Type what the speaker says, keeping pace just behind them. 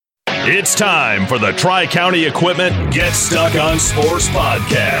It's time for the Tri-County Equipment Get Stuck on Sports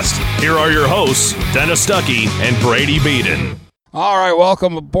podcast. Here are your hosts, Dennis Stuckey and Brady Beaton. All right,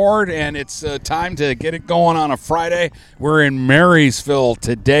 welcome aboard, and it's time to get it going on a Friday. We're in Marysville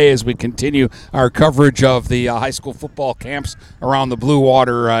today as we continue our coverage of the high school football camps around the Blue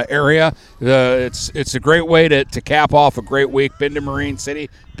Water area. It's a great way to cap off a great week. Been to Marine City,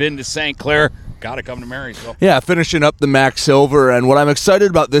 been to St. Clair. Got to come to Marysville. Yeah, finishing up the Max Silver, and what I'm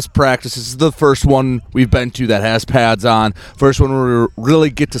excited about this practice is the first one we've been to that has pads on. First one where we really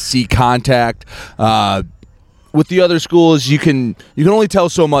get to see contact. With the other schools, you can only tell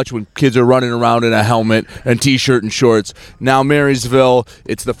so much when kids are running around in a helmet and T-shirt and shorts. Now Marysville,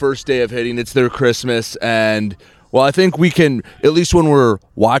 it's the first day of hitting. It's their Christmas, and well, I think we can, at least when we're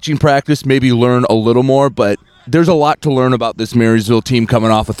watching practice, maybe learn a little more, but there's a lot to learn about this Marysville team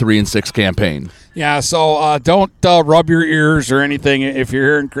coming off a 3-6 campaign. Yeah, so don't rub your ears or anything if you're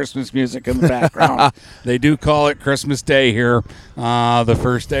hearing Christmas music in the background. They do call it Christmas Day here, the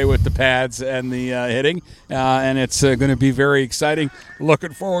first day with the pads and the hitting, and it's going to be very exciting.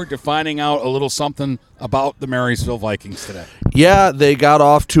 Looking forward to finding out a little something about the Marysville Vikings today. Yeah, they got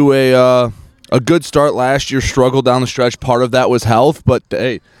off to a good start last year, struggled down the stretch. Part of that was health, but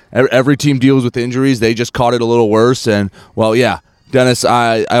hey, every team deals with injuries. They just caught it a little worse, and, well, yeah. Dennis,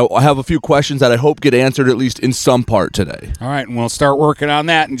 I have a few questions that I hope get answered at least in some part today. All right, and we'll start working on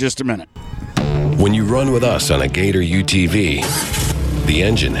that in just a minute. When you run with us on a Gator UTV, the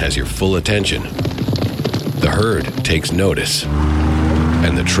engine has your full attention. The herd takes notice.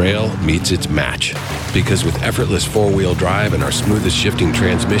 And the trail meets its match. Because with effortless four-wheel drive and our smoothest shifting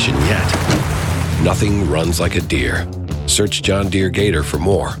transmission yet, nothing runs like a deer. Search John Deere Gator for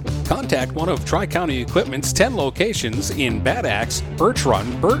more. Contact one of Tri-County Equipment's 10 locations in Bad Axe, Birch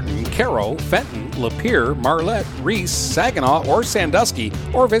Run, Burton, Caro, Fenton, Lapeer, Marlette, Reese, Saginaw, or Sandusky,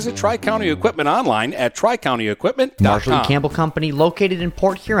 or visit Tri-County Equipment online at tricountyequipment.com. Marshall E. Campbell Company, located in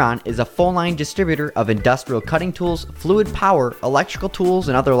Port Huron, is a full-line distributor of industrial cutting tools, fluid power, electrical tools,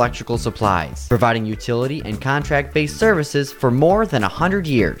 and other electrical supplies, providing utility and contract-based services for more than 100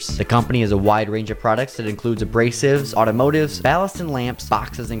 years. The company has a wide range of products that includes abrasives, automotives, ballast and lamps,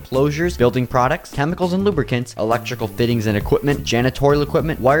 boxes and closures, building products, chemicals and lubricants, electrical fittings and equipment, janitorial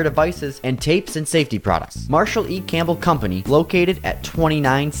equipment, wire devices, and tapes and safety products. Marshall E. Campbell Company, located at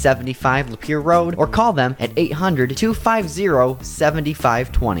 2975 Lapeer Road, or call them at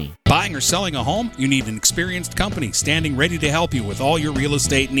 800-250-7520. Buying or selling a home? You need an experienced company standing ready to help you with all your real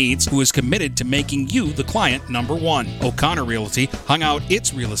estate needs, who is committed to making you the client number one. O'Connor Realty hung out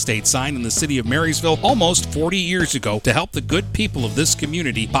its real estate sign in the city of Marysville almost 40 years ago to help the good people of this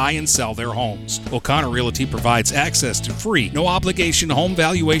community buy and sell their homes. O'Connor Realty provides access to free, no-obligation home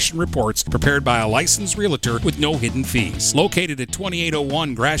valuation reports prepared by a licensed realtor with no hidden fees. Located at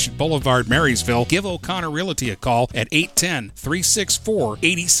 2801 Gratiot Boulevard, Marysville, give O'Connor Realty a call at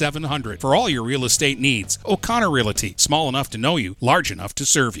 810-364-8700 for all your real estate needs. O'Connor Realty, small enough to know you, large enough to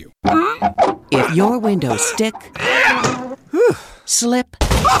serve you. If your windows stick, slip,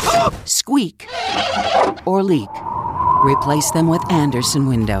 squeak, or leak, replace them with Andersen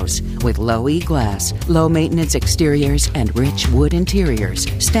Windows. With low E-glass, low maintenance exteriors, and rich wood interiors,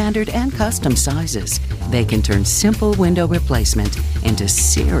 standard and custom sizes, they can turn simple window replacement into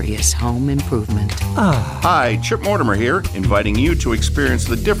serious home improvement. Hi, Chip Mortimer here, inviting you to experience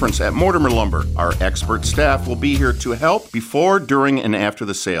the difference at Mortimer Lumber. Our expert staff will be here to help before, during, and after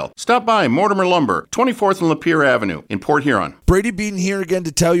the sale. Stop by Mortimer Lumber, 24th and Lapeer Avenue in Port Huron. Brady Beaton here again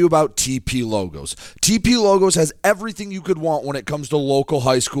to tell you about TP Logos. TP Logos has everything you could want when it comes to local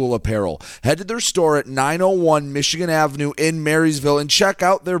high school apparel. Head to their store at 901 Michigan Avenue in Marysville and check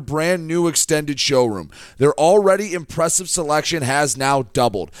out their brand new extended showroom. Their already impressive selection has now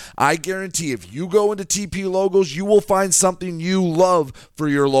doubled. I guarantee if you go into TP Logos, you will find something you love for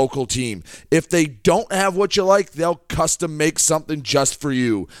your local team. If they don't have what you like, they'll custom make something just for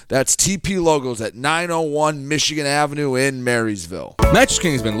you. That's TP Logos at 901 Michigan Avenue in Marysville. Mattress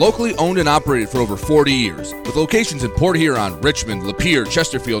King has been locally owned and operated for over 40 years. With locations in Port Huron, Richmond, Lapeer,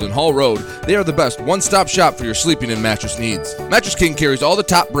 Chesterfield, and Hall Road, they are the best one-stop shop for your sleeping and mattress needs. Mattress King carries all the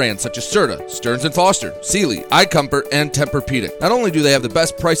top brands such as Serta, Stearns & Foster, Sealy, iComfort, and Tempur-Pedic. Not only do they have the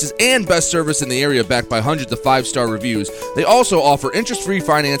best prices and best service in the area backed by hundreds of 5-star reviews, they also offer interest-free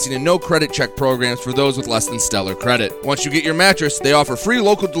financing and no credit check programs for those with less than stellar credit. Once you get your mattress, they offer free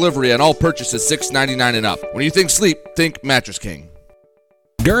local delivery on all purchases $6.99 and up. When you think sleep, think Mattress King.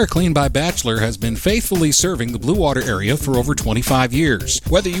 DuraClean by Bachelor has been faithfully serving the Blue Water area for over 25 years.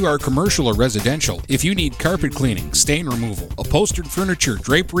 Whether you are commercial or residential, if you need carpet cleaning, stain removal, upholstered furniture,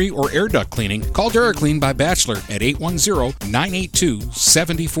 drapery, or air duct cleaning, call DuraClean by Bachelor at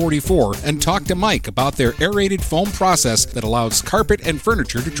 810-982-7044 and talk to Mike about their aerated foam process that allows carpet and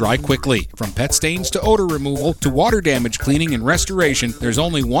furniture to dry quickly. From pet stains to odor removal to water damage cleaning and restoration, there's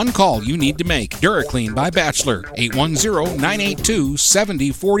only one call you need to make. DuraClean by Bachelor,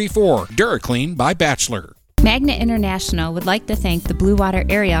 810-982-7044. DuraClean by Bachelor. Magna International would like to thank the Blue Water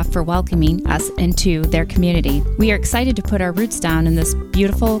area for welcoming us into their community. We are excited to put our roots down in this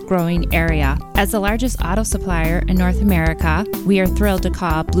beautiful, growing area. As the largest auto supplier in North America, we are thrilled to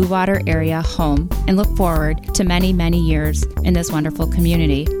call Blue Water area home and look forward to many, many years in this wonderful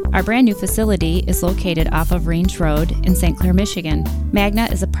community. Our brand new facility is located off of Range Road in St. Clair, Michigan. Magna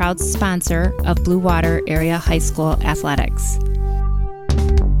is a proud sponsor of Blue Water Area High School athletics.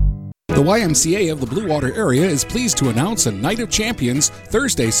 The YMCA of the Blue Water area is pleased to announce a Night of Champions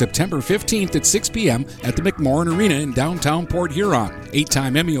Thursday, September 15th at 6 p.m. at the McMorran Arena in downtown Port Huron.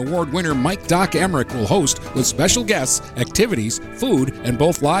 8-time Emmy Award winner Mike Doc Emmerich will host with special guests, activities, food, and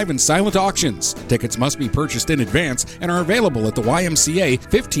both live and silent auctions. Tickets must be purchased in advance and are available at the YMCA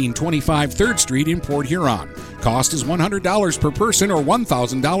 1525 3rd Street in Port Huron. Cost is $100 per person or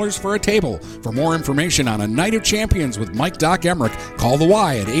 $1,000 for a table. For more information on a Night of Champions with Mike Doc Emmerich, call the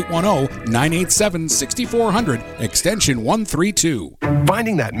Y at 810-987-6400, extension 132.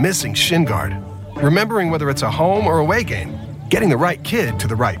 Finding that missing shin guard, remembering whether it's a home or away game, getting the right kid to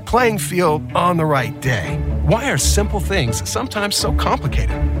the right playing field on the right day. Why are simple things sometimes so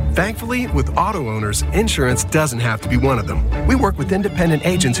complicated? Thankfully, with auto owners, insurance doesn't have to be one of them. We work with independent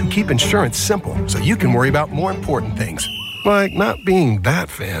agents who keep insurance simple so you can worry about more important things, like not being that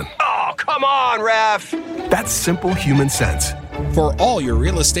fan. Oh, come on, ref! That's simple human sense. For all your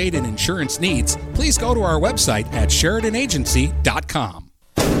real estate and insurance needs, please go to our website at SheridanAgency.com.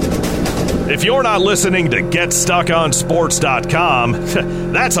 If you're not listening to GetStuckOnSports.com,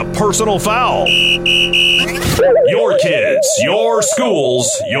 that's a personal foul. Your kids, your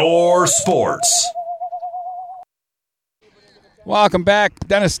schools, your sports. Welcome back.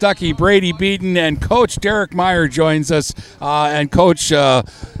 Dennis Stuckey, Brady Beaton, and Coach Derek Meyer joins us. And Coach,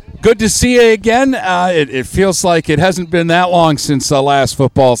 good to see you again. It feels like it hasn't been that long since last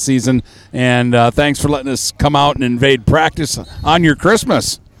football season. And thanks for letting us come out and invade practice on your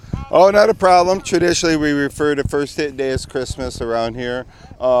Christmas. Oh, not a problem. Traditionally, we refer to first hit day as Christmas around here.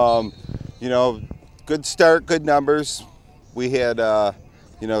 Good start, good numbers. We had,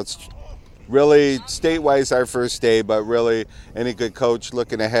 it's really state-wise our first day, but really any good coach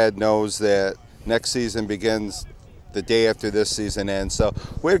looking ahead knows that next season begins the day after this season ends. So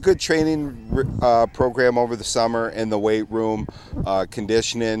we had a good training program over the summer in the weight room,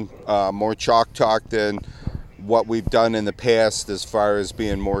 conditioning, more chalk talk than what we've done in the past as far as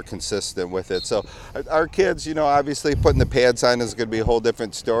being more consistent with it. So our kids, obviously putting the pads on is going to be a whole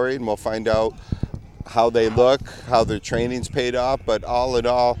different story, and we'll find out how they look, how their training's paid off. But all in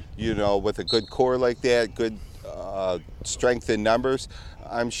all, with a good core like that, good strength in numbers,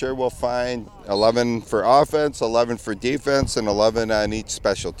 I'm sure we'll find 11 for offense, 11 for defense, and 11 on each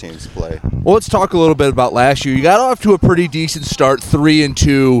special teams play. Well, let's talk a little bit about last year. You got off to a pretty decent start,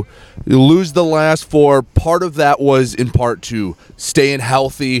 3-2. You lose the last 4. Part of that was in part to staying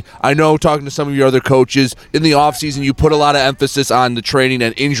healthy. I know, talking to some of your other coaches, in the offseason you put a lot of emphasis on the training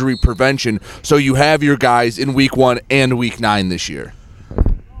and injury prevention, so you have your guys in Week 1 and Week 9 this year.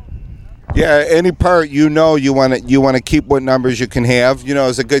 Yeah, any part you want to keep what numbers you can have.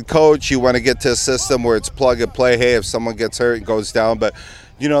 As a good coach, you want to get to a system where it's plug and play. Hey, if someone gets hurt and goes down, but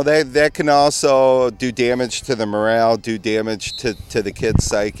that can also do damage to the morale, do damage to the kid's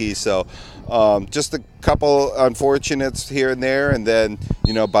psyche. So just a couple unfortunates here and there, and then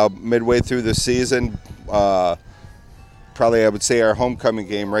about midway through the season, probably I would say our homecoming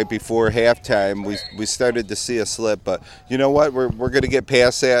game right before halftime, we started to see a slip. But you know what? We're going to get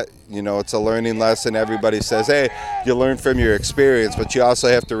past that. It's a learning lesson. Everybody says, hey, you learn from your experience, but you also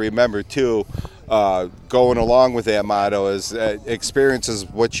have to remember, too, going along with that motto is experience is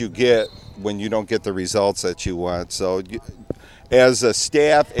what you get when you don't get the results that you want. So as a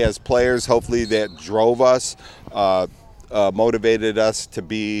staff, as players, hopefully that drove us, motivated us to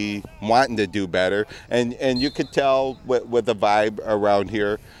be wanting to do better. And you could tell with the vibe around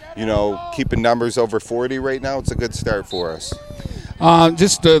here, keeping numbers over 40 right now, it's a good start for us.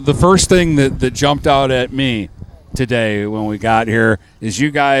 Just the first thing that jumped out at me today when we got here is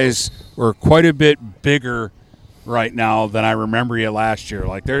you guys were quite a bit bigger right now than I remember you last year.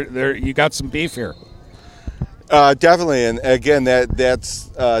 Like you got some beef here. Definitely, and again, that's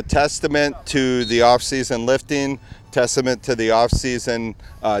testament to the off-season lifting, testament to the off-season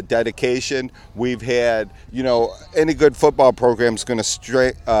dedication. We've had, any good football program is going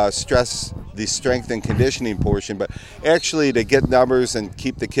to stress the strength and conditioning portion, but actually to get numbers and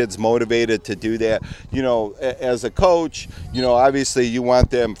keep the kids motivated to do that, as a coach, obviously you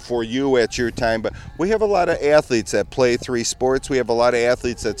want them for you at your time, but we have a lot of athletes that play 3 sports. We have a lot of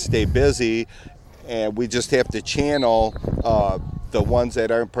athletes that stay busy, and we just have to channel the ones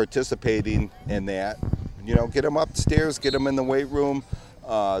that aren't participating in that. Get them upstairs, get them in the weight room,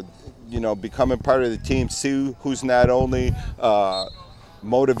 becoming part of the team, see who's not only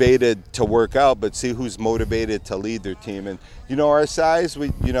motivated to work out, but see who's motivated to lead their team. And, our size,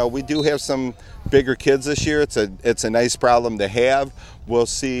 we do have some bigger kids this year. It's a nice problem to have. We'll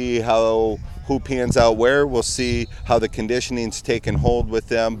see who pans out where. We'll see how the conditioning's taken hold with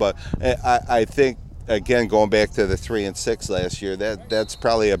them. But I think, again, going back to the 3 and 6 last year, that's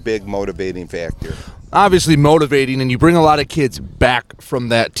probably a big motivating factor. Obviously motivating, and you bring a lot of kids back from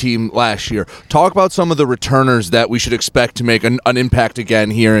that team last year. Talk about some of the returners that we should expect to make an impact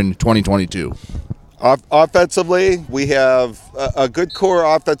again here in 2022. Offensively, we have a good core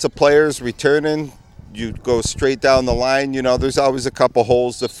offensive players returning. You go straight down the line, there's always a couple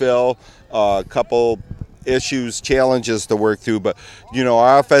holes to fill, a couple issues, challenges to work through. But,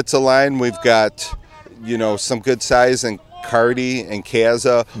 our offensive line, we've got, some good size and Cardi and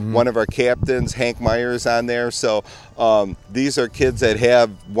Kaza, one of our captains, Hank Myers, on there. So these are kids that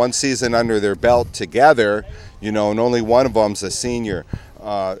have one season under their belt together, and only one of them's a senior.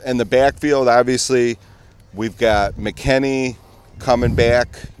 In the backfield, obviously, we've got McKinney coming back.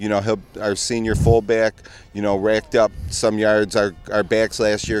 Our senior fullback, racked up some yards. Our backs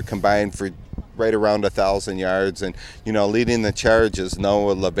last year combined for right around 1,000 yards. And, leading the charge is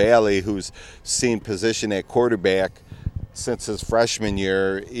Noah LaValle, who's seen position at quarterback since his freshman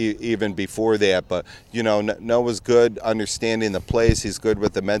year, even before that. But, Noah's good understanding the plays. He's good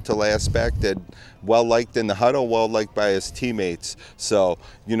with the mental aspect and well-liked in the huddle, well-liked by his teammates. So,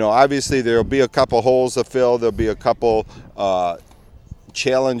 obviously there'll be a couple holes to fill. There'll be a couple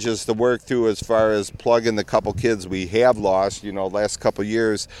challenges to work through as far as plugging the couple kids we have lost. Last couple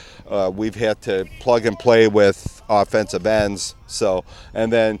years we've had to plug and play with offensive ends. So,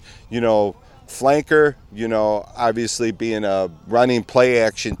 and then, flanker, obviously being a running play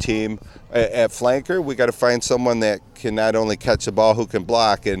action team at flanker, we got to find someone that can not only catch the ball, who can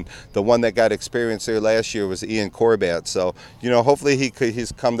block. And the one that got experience there last year was Ian Corbat. So, hopefully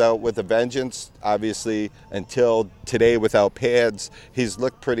he's come out with a vengeance. Obviously, until today without pads, he's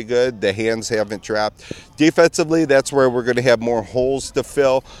looked pretty good. The hands haven't dropped. Defensively, that's where we're going to have more holes to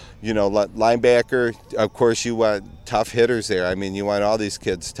fill. Linebacker, of course, you want tough hitters there. I mean, you want all these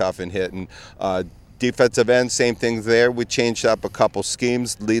kids tough and hitting. Defensive end, same thing there. We changed up a couple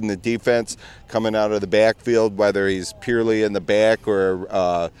schemes, leading the defense, coming out of the backfield, whether he's purely in the back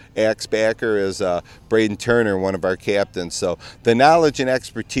or axe backer, is Braden Turner, one of our captains. So the knowledge and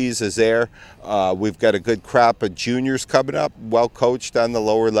expertise is there. We've got a good crop of juniors coming up, well coached on the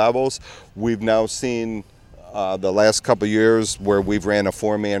lower levels. We've now seen the last couple of years where we've ran a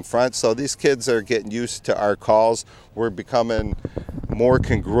 4-man front. So these kids are getting used to our calls. We're becoming more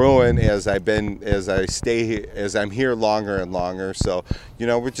congruent as I'm here longer and longer. So,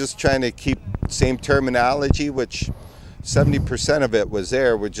 we're just trying to keep same terminology, which 70% of it was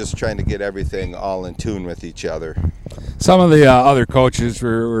there. We're just trying to get everything all in tune with each other. Some of the other coaches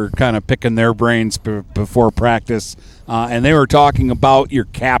were kind of picking their brains before practice, and they were talking about your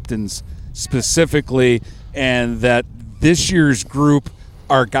captains specifically, and that this year's group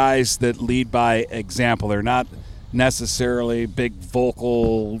are guys that lead by example. They're not necessarily big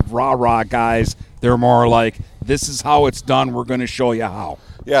vocal rah-rah guys. They're more like, this is how it's done, we're going to show you how.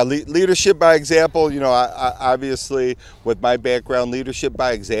 Yeah, leadership by example. I obviously, with my background, leadership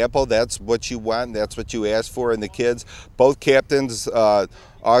by example, that's what you want, that's what you ask for in the kids. Both captains,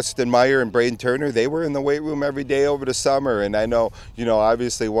 Austin Meyer and Braden Turner, they were in the weight room every day over the summer. And I know,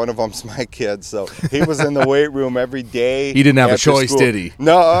 obviously one of them's my kid, so he was in the weight room every day. He didn't have a choice, school. did he?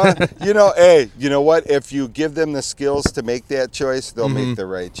 No, hey, you know what? If you give them the skills to make that choice, they'll make the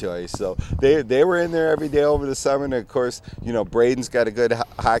right choice. So they were in there every day over the summer. And of course, Braden's got a good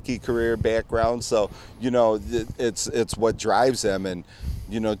hockey career background. So, it's what drives them. And,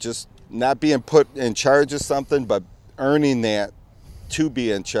 just not being put in charge of something, but earning that to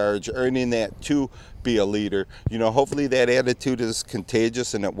be in charge, earning that to be a leader. Hopefully that attitude is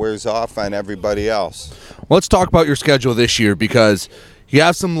contagious and it wears off on everybody else. Let's talk about your schedule this year, because you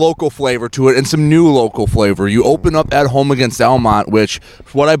have some local flavor to it and some new local flavor. You open up at home against Almont, which,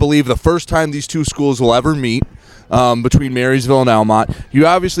 what I believe, the first time these two schools will ever meet. between Marysville and Almont. You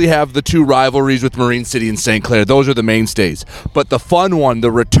obviously have the two rivalries with Marine City and St. Clair. Those are the mainstays. But the fun one,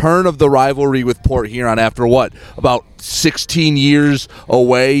 the return of the rivalry with Port Huron after what? About 16 years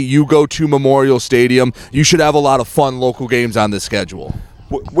away. You go to Memorial Stadium. You should have a lot of fun local games on the schedule.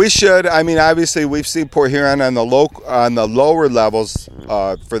 We should. I mean, obviously, we've seen Port Huron on the lower levels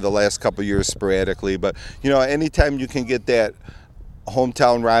for the last couple of years sporadically. But, anytime you can get that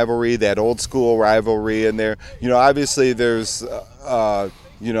hometown rivalry, that old school rivalry in there, obviously there's,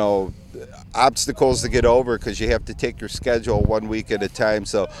 obstacles to get over because you have to take your schedule 1 week at a time.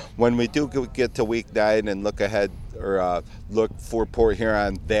 So when we do get to week 9 and look ahead or look for Port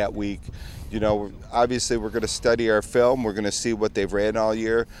Huron that week, obviously we're going to study our film. We're going to see what they've ran all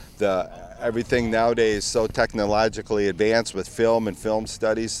year. Everything nowadays is so technologically advanced with film and film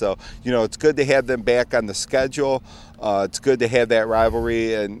studies. So, it's good to have them back on the schedule. It's good to have that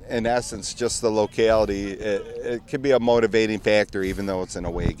rivalry, and in essence, just the locality. It can be a motivating factor, even though it's an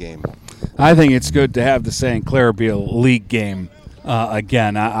away game. I think it's good to have the St. Clair be a league game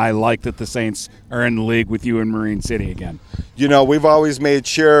again. I like that the Saints are in the league with you in Marine City again. We've always made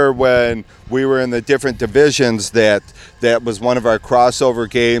sure when we were in the different divisions that was one of our crossover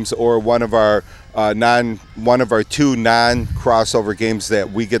games or one of our two non-crossover games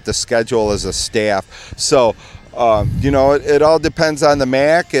that we get to schedule as a staff. So, it all depends on the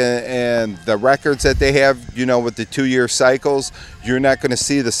MAC and the records that they have, with the 2-year cycles. You're not going to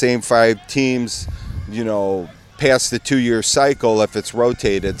see the same 5 teams, past the 2-year cycle if it's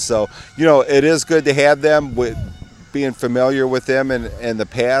rotated. So, it is good to have them with being familiar with them in the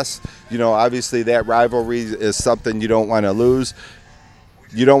past. Obviously that rivalry is something you don't want to lose.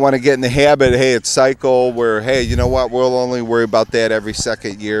 You don't want to get in the habit, hey, it's cycle where, hey, you know what, we'll only worry about that every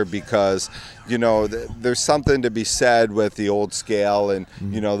second year because, there's something to be said with the old scale and,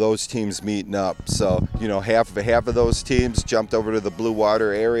 those teams meeting up. So, half of those teams jumped over to the Blue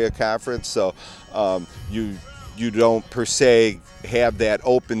Water Area Conference. So you don't per se have that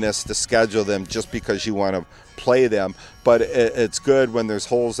openness to schedule them just because you want to play them. But it's good when there's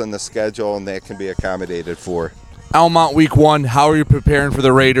holes in the schedule and that can be accommodated for. Almont week 1, how are you preparing for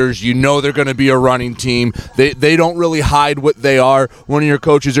the Raiders? They're going to be a running team. They don't really hide what they are. One of your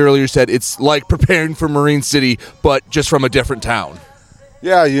coaches earlier said it's like preparing for Marine City, but just from a different town.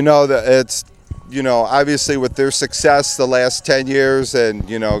 Yeah, that it's, obviously with their success the last 10 years and,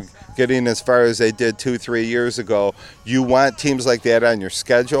 getting as far as they did 2-3 years ago, you want teams like that on your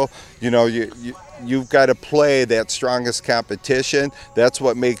schedule. You've got to play that strongest competition. That's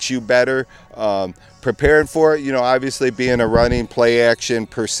what makes you better. Preparing for it, obviously being a running play action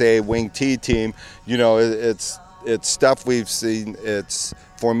per se wing T team, it's stuff we've seen. It's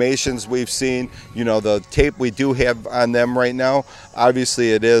formations we've seen. The tape we do have on them right now,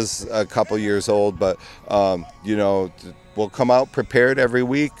 obviously it is a couple years old, but, we'll come out prepared every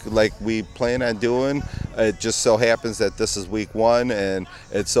week like we plan on doing. It just so happens that this is week 1, and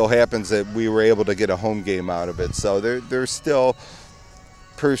it so happens that we were able to get a home game out of it. So there's still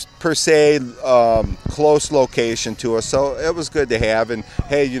per se close location to us. So it was good to have. And,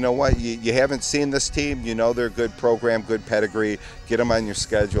 hey, you know what? You haven't seen this team. They're a good program, good pedigree. Get them on your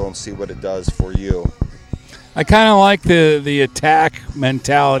schedule and see what it does for you. I kind of like the attack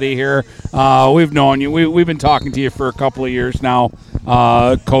mentality here. We've known you. We've been talking to you for a couple of years now,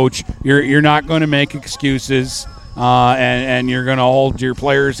 Coach. You're not going to make excuses, and you're going to hold your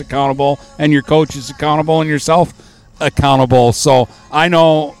players accountable and your coaches accountable and yourself accountable. So I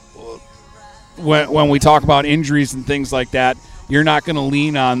know when we talk about injuries and things like that, you're not going to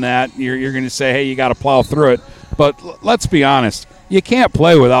lean on that. You're going to say, hey, you got to plow through it. But let's be honest. You can't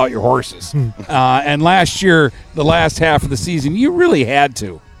play without your horses. And last year, the last half of the season, you really had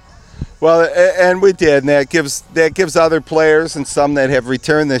to. Well, and we did, and that gives other players and some that have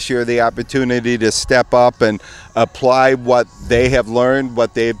returned this year the opportunity to step up and apply what they have learned,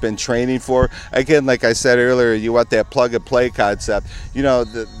 what they've been training for. Again, like I said earlier, you want that plug-and-play concept.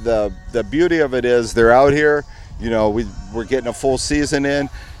 The beauty of it is they're out here. We're getting a full season in.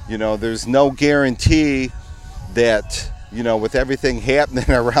 There's no guarantee that with everything happening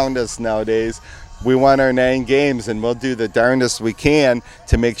around us nowadays, we want our 9 games, and we'll do the darndest we can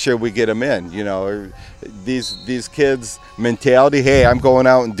to make sure we get them in. These kids' mentality, hey, I'm going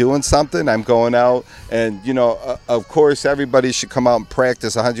out and doing something. I'm going out, and, of course, everybody should come out and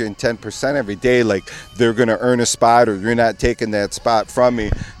practice 110% every day like they're going to earn a spot or you're not taking that spot from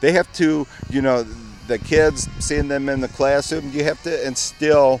me. They have to, the kids, seeing them in the classroom, you have to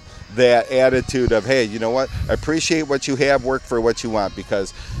instill that attitude of, hey, you know what, appreciate what you have, work for what you want,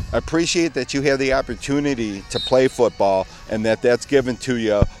 because appreciate that you have the opportunity to play football and that's given to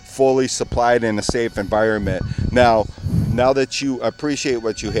you fully supplied in a safe environment. Now that you appreciate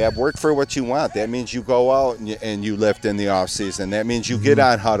what you have, work for what you want. That means you go out and you lift in the off season. That means you get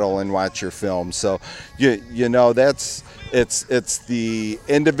on huddle and watch your film. So you know, it's the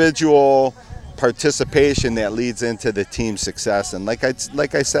individual participation that leads into the team success. And like I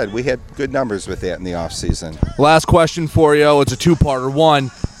said, we had good numbers with that in the off season. Last question for you. It's a two-parter. One,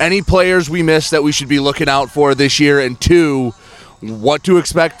 any players we missed that we should be looking out for this year? And two, what to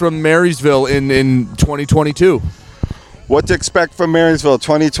expect from Marysville in 2022? What to expect from Marysville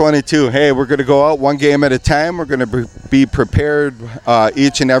 2022? Hey, we're going to go out one game at a time. We're going to be prepared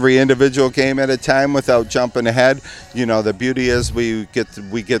each and every individual game at a time without jumping ahead. You know, the beauty is we get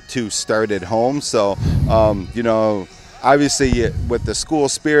to start at home. So, you know, obviously with the school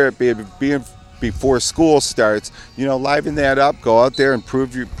spirit being before school starts, you know, liven that up. Go out there and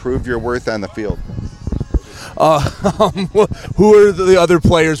prove your worth on the field. Who are the other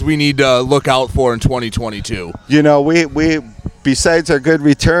players we need to look out for in 2022? You know, we besides our good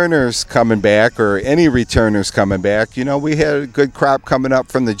returners coming back, or any returners coming back, you know, we had a good crop coming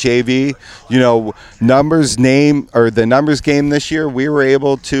up from the JV. You know, the numbers game this year, we were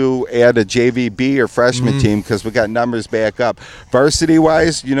able to add a JVB or freshman team because we got numbers back up.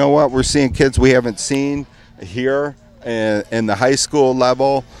 Varsity-wise, you know what? We're seeing kids we haven't seen here in the high school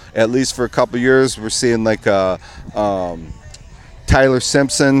level, at least for a couple years. We're seeing like Tyler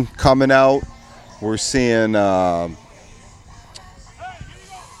Simpson coming out. We're seeing Tommy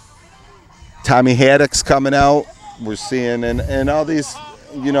Haddix coming out. We're seeing and all these,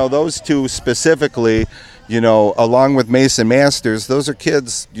 you know, those two specifically, you know, along with Mason Masters, those are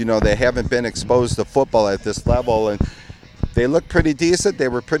kids, you know, that haven't been exposed to football at this level, and they look pretty decent. They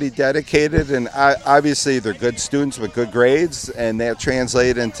were pretty dedicated, and obviously they're good students with good grades, and that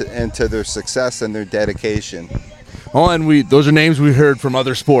translates into their success and their dedication. Oh, and those are names we heard from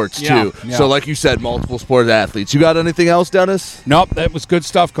other sports too. Yeah. So like you said, multiple sport athletes. You got anything else, Dennis? Nope, that was good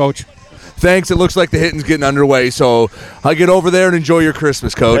stuff, Coach. Thanks. It looks like the hitting's getting underway, so I'll get over there and enjoy your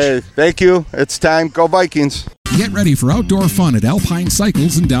Christmas, Coach. Hey, thank you. It's time. Go Vikings. Get ready for outdoor fun at Alpine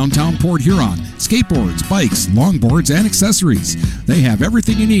Cycles in downtown Port Huron. Skateboards, bikes, longboards, and accessories. They have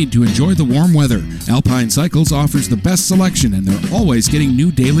everything you need to enjoy the warm weather. Alpine Cycles offers the best selection, and they're always getting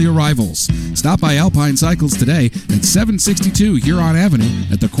new daily arrivals. Stop by Alpine Cycles today at 762 Huron Avenue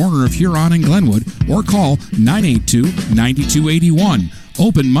at the corner of Huron and Glenwood, or call 982-9281.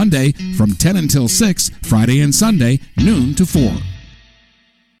 Open Monday from 10 until 6, Friday and Sunday, noon to 4.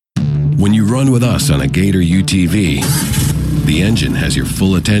 When you run with us on a Gator UTV, the engine has your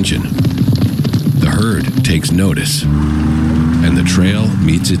full attention. The herd takes notice. And the trail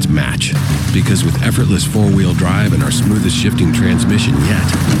meets its match. Because with effortless four-wheel drive and our smoothest shifting transmission yet,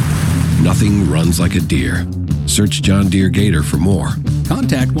 nothing runs like a deer. Search John Deere Gator for more.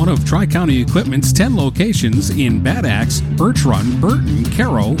 Contact one of Tri-County Equipment's 10 locations in Bad Axe, Birch Run, Burton,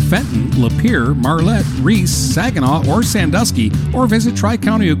 Caro, Fenton, Lapeer, Marlette, Reese, Saginaw, or Sandusky, or visit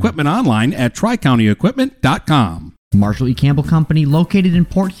Tri-County Equipment online at tricountyequipment.com. Marshall E. Campbell Company, located in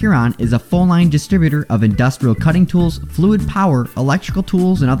Port Huron, is a full-line distributor of industrial cutting tools, fluid power, electrical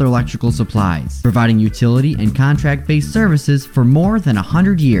tools, and other electrical supplies, providing utility and contract-based services for more than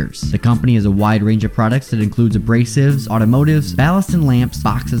 100 years. The company has a wide range of products that includes abrasives, automotives, ballast and lamps,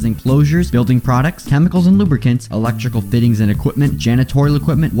 boxes and closures, building products, chemicals and lubricants, electrical fittings and equipment, janitorial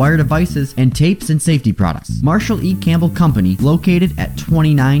equipment, wire devices, and tapes and safety products. Marshall E. Campbell Company, located at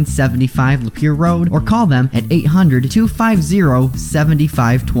 2975 Lapeer Road, or call them at 800-250-7520.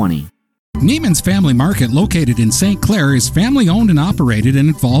 Neiman's Family Market, located in St. Clair, is family-owned and operated and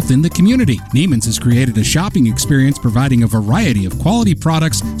involved in the community. Neiman's has created a shopping experience providing a variety of quality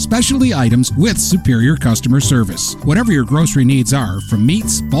products, specialty items with superior customer service. Whatever your grocery needs are, from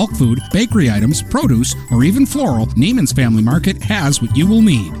meats, bulk food, bakery items, produce, or even floral, Neiman's Family Market has what you will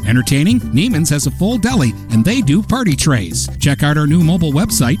need. Entertaining? Neiman's has a full deli, and they do party trays. Check out our new mobile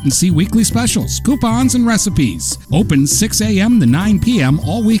website and see weekly specials, coupons, and recipes. Open 6 a.m. to 9 p.m.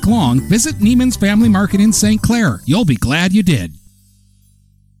 all week long. Visit Neiman's Family Market in St. Clair. You'll be glad you did.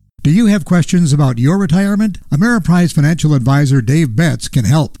 Do you have questions about your retirement? Ameriprise financial advisor Dave Betts can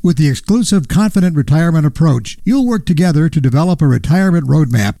help. With the exclusive Confident Retirement Approach, you'll work together to develop a retirement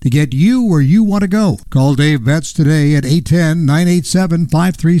roadmap to get you where you want to go. Call Dave Betts today at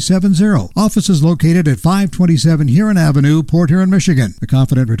 810-987-5370. Office is located at 527 Huron Avenue, Port Huron, Michigan. The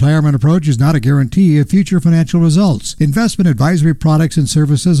Confident Retirement Approach is not a guarantee of future financial results. Investment advisory products and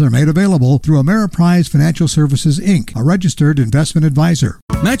services are made available through Ameriprise Financial Services, Inc., a registered investment advisor.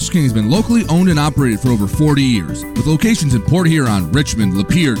 Mattress King has been locally owned and operated for over 40 years. With locations in Port Huron, Richmond,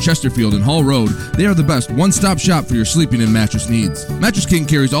 Lapeer, Chesterfield, and Hall Road, they are the best one-stop shop for your sleeping and mattress needs. Mattress King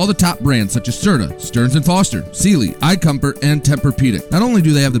carries all the top brands such as Serta, Stearns & Foster, Sealy, iComfort, and Tempur-Pedic. Not only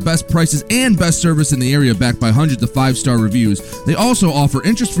do they have the best prices and best service in the area backed by hundreds of 5-star reviews, they also offer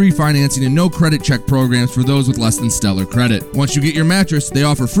interest-free financing and no credit check programs for those with less than stellar credit. Once you get your mattress, they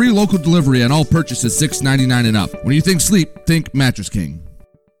offer free local delivery on all purchases $6.99 and up. When you think sleep, think Mattress King.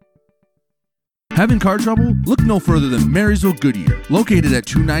 Having car trouble? Look no further than Marysville Goodyear. Located at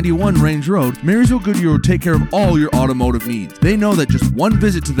 291 Range Road, Marysville Goodyear will take care of all your automotive needs. They know that just one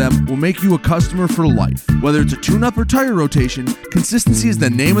visit to them will make you a customer for life. Whether it's a tune-up or tire rotation, consistency is the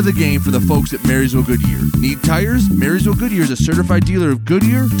name of the game for the folks at Marysville Goodyear. Need tires? Marysville Goodyear is a certified dealer of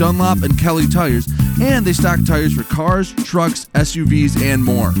Goodyear, Dunlop, and Kelly tires, and they stock tires for cars, trucks, SUVs, and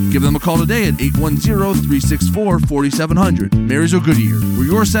more. Give them a call today at 810-364-4700. Marysville Goodyear, where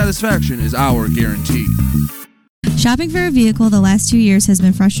your satisfaction is our guarantee. Shopping for a vehicle the last 2 years has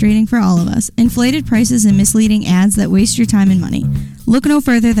been frustrating for all of us. Inflated prices and misleading ads that waste your time and money. Look no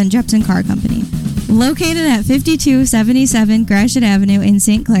further than Jepson Car Company. Located at 5277 Gratiot Avenue in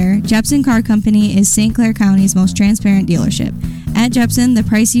St. Clair, Jepson Car Company is St. Clair County's most transparent dealership. At Jepson, the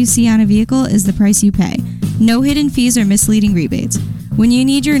price you see on a vehicle is the price you pay. No hidden fees or misleading rebates. When you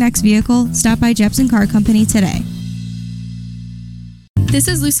need your next vehicle, stop by Jepson Car Company today. This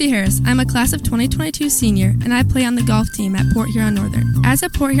is Lucy Harris. I'm a class of 2022 senior, and I play on the golf team at Port Huron Northern. As a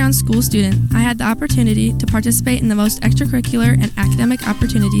Port Huron school student, I had the opportunity to participate in the most extracurricular and academic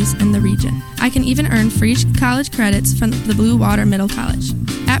opportunities in the region. I can even earn free college credits from the Blue Water Middle College.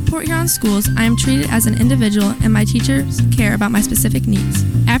 At Port Huron schools, I am treated as an individual, and my teachers care about my specific needs.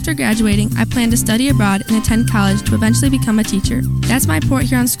 After graduating, I plan to study abroad and attend college to eventually become a teacher. That's my Port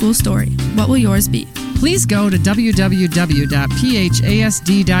Huron school story. What will yours be? Please go to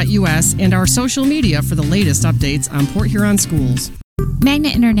www.phasd.us and our social media for the latest updates on Port Huron schools. Magna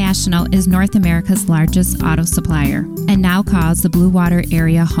International is North America's largest auto supplier and now calls the Blue Water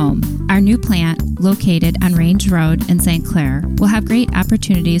area home. Our new plant, located on Range Road in St. Clair, will have great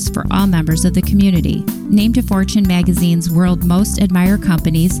opportunities for all members of the community. Named to Fortune magazine's World Most Admired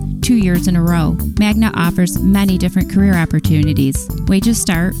Companies 2 years in a row, Magna offers many different career opportunities. Wages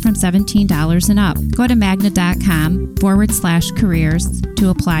start from $17 and up. Go to magna.com/careers to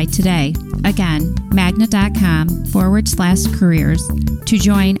apply today. Again, magna.com/careers to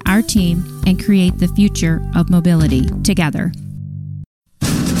join our team and create the future of mobility together.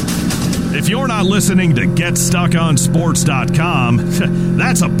 If you're not listening to GetStuckOnSports.com,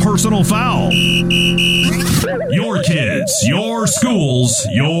 that's a personal foul. Your kids, your schools,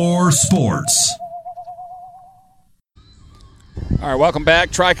 your sports. All right, welcome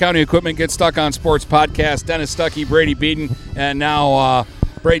back. Tri-County Equipment Get Stuck on Sports podcast. Dennis Stuckey, Brady Beaton, and now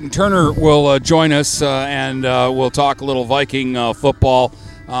Braden Turner will join us, and we'll talk a little Viking football.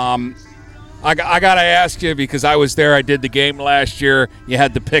 I got to ask you, because I was there. I did the game last year. You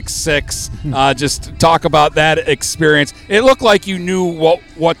had the pick six. Just talk about that experience. It looked like you knew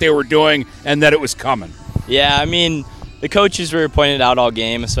what they were doing and that it was coming. Yeah, I mean, the coaches were pointing out all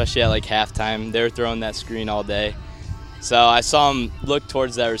game, especially at like halftime. They were throwing that screen all day. So I saw him look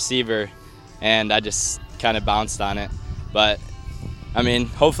towards that receiver, and I just kind of bounced on it. But, I mean,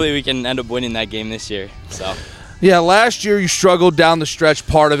 hopefully we can end up winning that game this year. So. Yeah, last year you struggled down the stretch.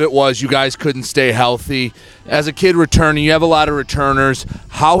 Part of it was you guys couldn't stay healthy. As a kid returning, you have a lot of returners.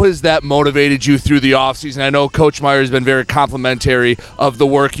 How has that motivated you through the offseason? I know Coach Meyer has been very complimentary of the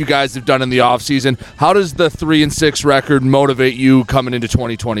work you guys have done in the offseason. How does the 3-6 record motivate you coming into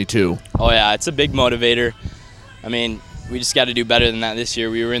 2022? Oh, yeah, it's a big motivator. I mean, we just got to do better than that this year.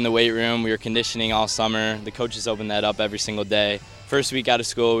 We were in the weight room. We were conditioning all summer. The coaches opened that up every single day. First week out of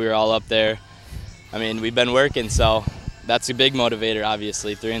school, we were all up there. I mean, we've been working, so that's a big motivator,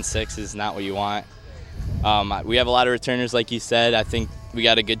 obviously. 3-6 is not what you want. We have a lot of returners, like you said. I think we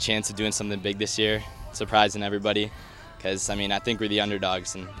got a good chance of doing something big this year, surprising everybody, because, I mean, I think we're the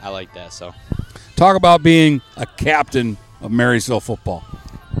underdogs, and I like that. So, talk about being a captain of Marysville football.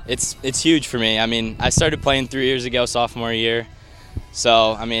 It's huge for me. I mean, I started playing 3 years ago, sophomore year.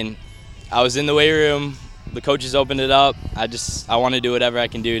 So, I mean, I was in the weight room. The coaches opened it up. I want to do whatever I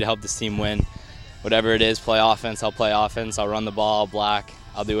can do to help this team win. Whatever it is, play offense, I'll play offense. I'll run the ball, I'll block.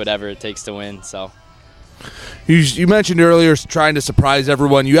 I'll do whatever it takes to win. So, you mentioned earlier trying to surprise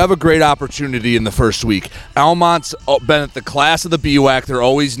everyone. You have a great opportunity in the first week. Almont's been at the class of the BWAC. They're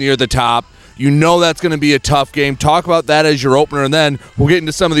always near the top. You know that's going to be a tough game. Talk about that as your opener, and then we'll get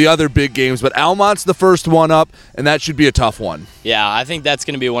into some of the other big games. But Almont's the first one up, and that should be a tough one. Yeah, I think that's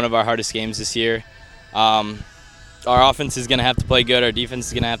going to be one of our hardest games this year. our offense is going to have to play good. Our defense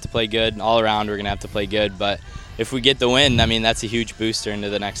is going to have to play good. All around, we're going to have to play good. But if we get the win, I mean, that's a huge booster into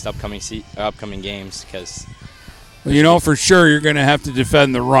the next upcoming games because – well, you know for sure you're going to have to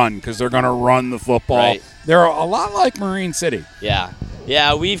defend the run because they're going to run the football. Right. They're a lot like Marine City.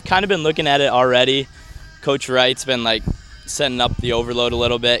 Yeah, we've kind of been looking at it already. Coach Wright's been like setting up the overload a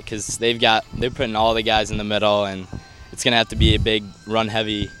little bit because they're putting all the guys in the middle, and it's going to have to be a big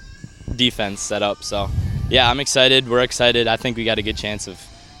run-heavy defense set up. So, yeah, I'm excited. We're excited. I think we got a good chance of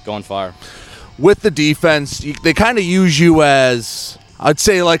going far. With the defense, they kind of use you as, I'd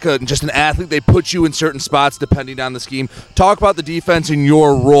say, like just an athlete. They put you in certain spots depending on the scheme. Talk about the defense and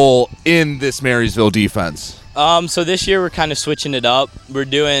your role in this Marysville defense. So this year we're kind of switching it up. We're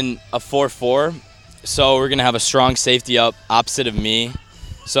doing a 4-4, so we're going to have a strong safety up opposite of me.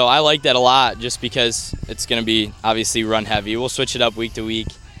 So I like that a lot just because it's going to be obviously run heavy. We'll switch it up week to week.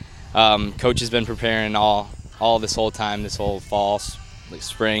 Coach has been preparing all this whole time, this whole fall, like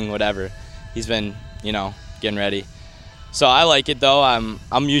spring, whatever. He's been, getting ready. So I like it though.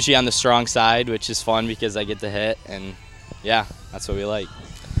 I'm usually on the strong side, which is fun because I get to hit, and yeah, that's what we like.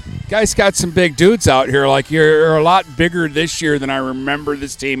 Guys got some big dudes out here. Like you're a lot bigger this year than I remember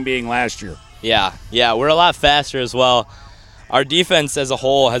this team being last year. Yeah, we're a lot faster as well. Our defense as a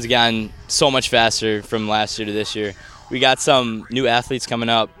whole has gotten so much faster from last year to this year. We got some new athletes coming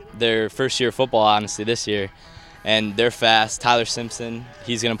up. Their first year of football, honestly, this year, and they're fast. Tyler Simpson,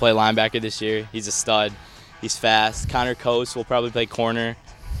 he's going to play linebacker this year. He's a stud. He's fast. Connor Coates will probably play corner.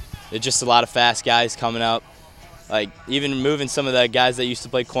 There's just a lot of fast guys coming up. Like, even moving some of the guys that used to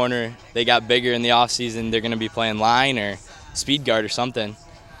play corner, they got bigger in the offseason. They're going to be playing line or speed guard or something.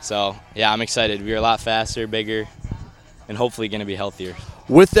 So, yeah, I'm excited. We're a lot faster, bigger, and hopefully going to be healthier.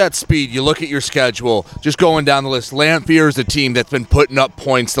 With that speed, you look at your schedule, just going down the list. Lamphere is a team that's been putting up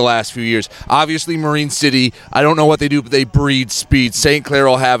points the last few years. Obviously, Marine City, I don't know what they do, but they breed speed. St. Clair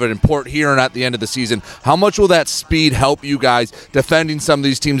will have it, and Port Huron at the end of the season. How much will that speed help you guys defending some of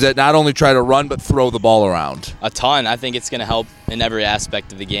these teams that not only try to run but throw the ball around? A ton. I think it's going to help in every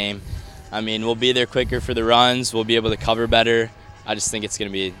aspect of the game. I mean, we'll be there quicker for the runs. We'll be able to cover better. I just think it's going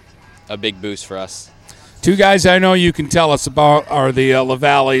to be a big boost for us. Two guys I know you can tell us about are the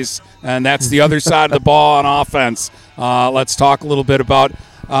LaValleys, and that's the other side of the ball on offense. Let's talk a little bit about,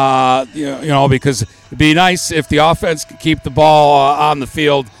 because it'd be nice if the offense could keep the ball on the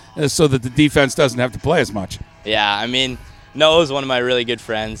field so that the defense doesn't have to play as much. Yeah, I mean, Noah's one of my really good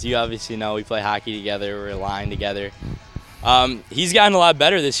friends. You obviously know we play hockey together. We're aligned together. He's gotten a lot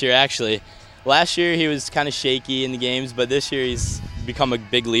better this year, actually. Last year he was kind of shaky in the games, but this year he's become a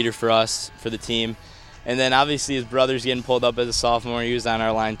big leader for us, for the team. And then obviously his brother's getting pulled up as a sophomore. He was on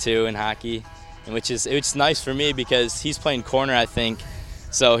our line too in hockey, and it's nice for me because he's playing corner, I think,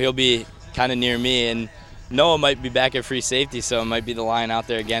 so he'll be kind of near me. And Noah might be back at free safety, so it might be the line out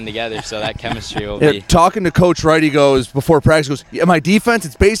there again together. So that chemistry will be. Talking to Coach Wright, he goes before practice, goes, "Yeah, my defense,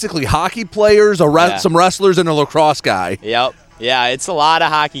 it's basically hockey players, some wrestlers, and a lacrosse guy." Yep. Yeah, it's a lot of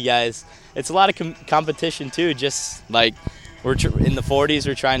hockey guys. It's a lot of competition too. Just like we're in the 40s,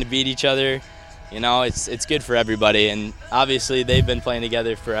 we're trying to beat each other. It's good for everybody, and obviously they've been playing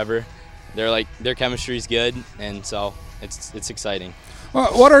together forever. Their chemistry's good, and so it's exciting.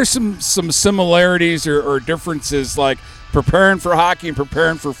 What are some similarities or differences, like preparing for hockey and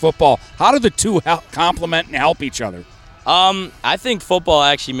preparing for football? How do the two complement and help each other? I think football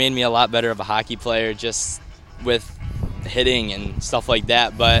actually made me a lot better of a hockey player, just with hitting and stuff like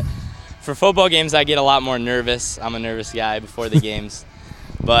that. But for football games, I get a lot more nervous. I'm a nervous guy before the games,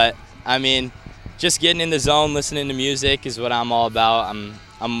 but I mean, just getting in the zone, listening to music is what I'm all about.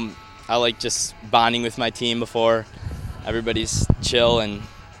 I like just bonding with my team before everybody's chill and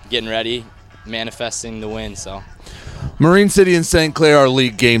getting ready, manifesting the win. So, Marine City and St. Clair are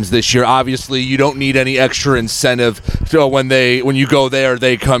league games this year. Obviously, you don't need any extra incentive so when you go there,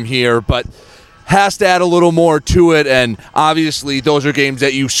 they come here, but has to add a little more to it. And obviously, those are games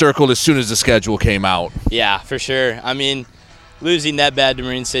that you circled as soon as the schedule came out. Yeah, for sure. I mean, losing that bad to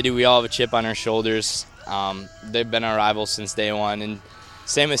Marine City, we all have a chip on our shoulders. They've been our rivals since day one. And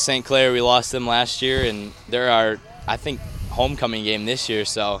same with St. Clair, we lost them last year, and they're our, I think, homecoming game this year.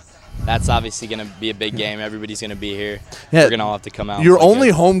 So that's obviously going to be a big game. Everybody's going to be here. Yeah, we're going to all have to come out. Your only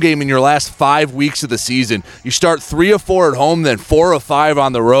home game in your last 5 weeks of the season. You start 3 of 4 at home, then 4 of 5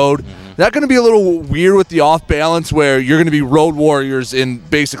 on the road. Mm-hmm. Is that going to be a little weird with the off balance where you're going to be road warriors in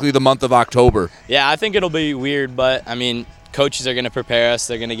basically the month of October? Yeah, I think it'll be weird, but, I mean, coaches are going to prepare us.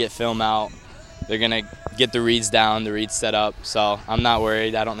 They're going to get film out. They're going to get the reads down, the reads set up. So I'm not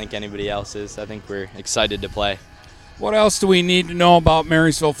worried. I don't think anybody else is. I think we're excited to play. What else do we need to know about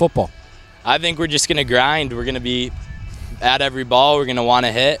Marysville football? I think we're just going to grind. We're going to be at every ball. We're going to want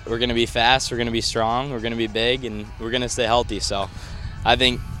to hit. We're going to be fast. We're going to be strong. We're going to be big, and we're going to stay healthy. So I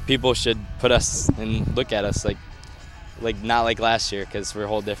think people should put us and look at us like not like last year, because we're a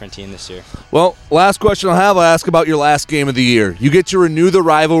whole different team this year. Well, last question I'll ask about your last game of the year. You get to renew the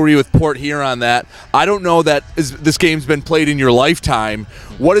rivalry with Port Huron. That I don't know that this game's been played in your lifetime.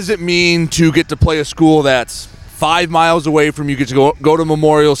 What does it mean to get to play a school that's 5 miles away from you, get to go to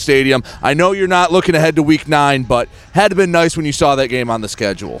Memorial Stadium? I know you're not looking ahead to Week 9, but had to been nice when you saw that game on the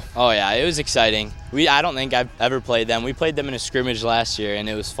schedule. Oh, yeah, it was exciting. I don't think I've ever played them. We played them in a scrimmage last year, and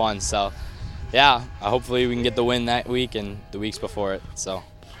it was fun. So, yeah, hopefully we can get the win that week and the weeks before it. So, all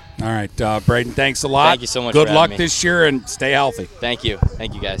right, Braden, thanks a lot. Thank you so much. Good for luck having me. this year, and stay healthy. Thank you.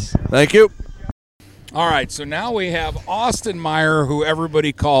 Thank you, guys. Thank you. All right, so now we have Austin Meyer, who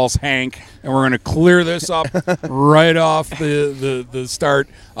everybody calls Hank, and we're going to clear this up right off the start.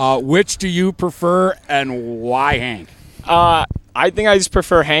 Which do you prefer, and why Hank? I think I just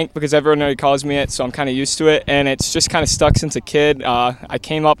prefer Hank because everyone already calls me it, so I'm kind of used to it, and it's just kind of stuck since a kid. I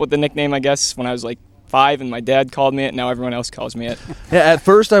came up with the nickname, I guess, when I was like 5, and my dad called me it. Now everyone else calls me it. Yeah, at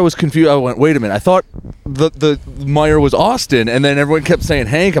first I was confused. I went, wait a minute. I thought the Meyer was Austin, and then everyone kept saying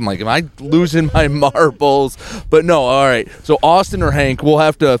Hank. I'm like, am I losing my marbles? But no, all right. So Austin or Hank, we'll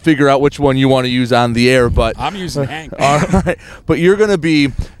have to figure out which one you want to use on the air. But I'm using Hank. All right. But you've been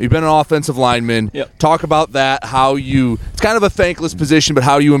an offensive lineman. Yep. Talk about that, it's kind of a thankless position, but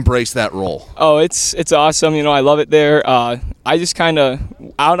how you embrace that role. Oh, it's awesome. I love it there. I just kind of,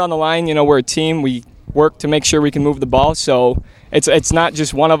 out on the line, we're a team. We work to make sure we can move the ball. So it's not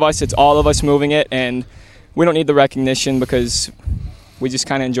just one of us, it's all of us moving it, and we don't need the recognition because we just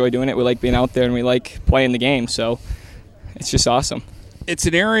kind of enjoy doing it. We like being out there and we like playing the game, so it's just awesome. It's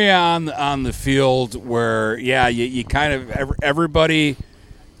an area on the field where, you kind of everybody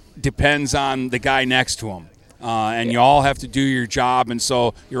depends on the guy next to him. And you all have to do your job, and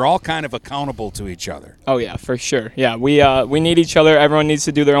so you're all kind of accountable to each other. Oh, yeah, for sure. Yeah, we need each other. Everyone needs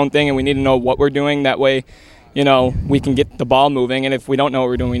to do their own thing, and we need to know what we're doing. That way, we can get the ball moving. And if we don't know what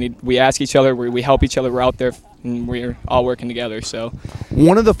we're doing, we ask each other. We help each other. We're out there, and we're all working together. So,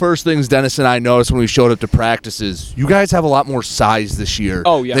 one of the first things Dennis and I noticed when we showed up to practice is you guys have a lot more size this year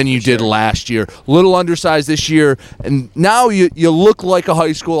than you did last year. A little undersized this year, and now you look like a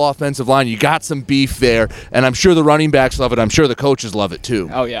high school offensive line. You got some beef there, and I'm sure the running backs love it. I'm sure the coaches love it too.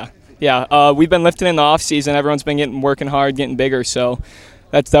 Oh, yeah. Yeah, we've been lifting in the off season. Everyone's been working hard, getting bigger. So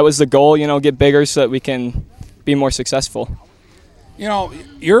that was the goal, get bigger so that we can be more successful.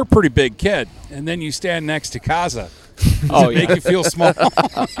 You're a pretty big kid, and then you stand next to Kaza. Does it make you feel small?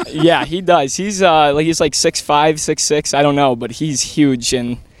 Yeah, he does. He's like 6'5", 6'6". I don't know, but he's huge.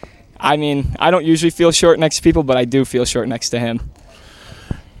 And I don't usually feel short next to people, but I do feel short next to him.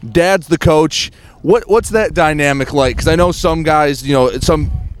 Dad's the coach. What's that dynamic like? Because I know some guys,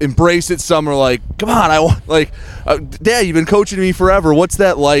 some embrace it. Some are like, come on, Dad, you've been coaching me forever. What's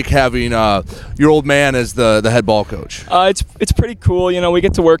that like having your old man as the head ball coach? It's pretty cool. We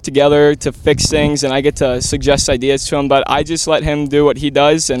get to work together to fix things, and I get to suggest ideas to him. But I just let him do what he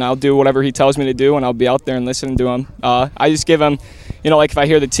does, and I'll do whatever he tells me to do, and I'll be out there and listen to him. I just give him, if I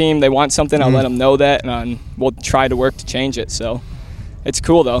hear the team, they want something, I'll let them know that, and we'll try to work to change it. So it's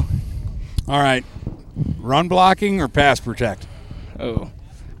cool, though. All right. Run blocking or pass protect? Oh.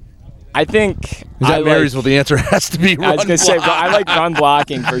 I think... Is that Marysville? The answer has to be run I was going to say, I like run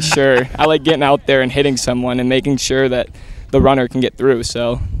blocking for sure. I like getting out there and hitting someone and making sure that the runner can get through.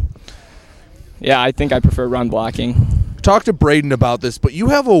 So, yeah, I think I prefer run blocking. Talk to Braden about this, but you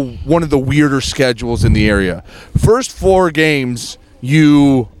have one of the weirder schedules in the area. First 4 games,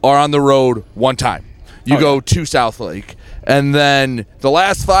 you are on the road one time. You go to Southlake. And then the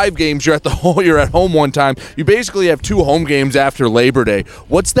last 5 games, you're at home one time. You basically have 2 home games after Labor Day.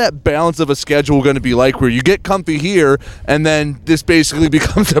 What's that balance of a schedule going to be like where you get comfy here and then this basically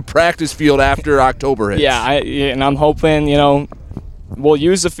becomes a practice field after October hits? Yeah, and I'm hoping, we'll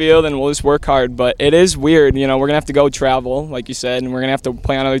use the field and we'll just work hard. But it is weird, we're going to have to go travel, like you said, and we're going to have to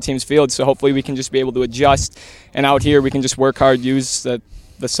play on other teams' fields. So hopefully we can just be able to adjust. And out here we can just work hard, use the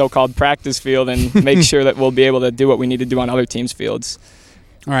so-called practice field, and make sure that we'll be able to do what we need to do on other teams' fields.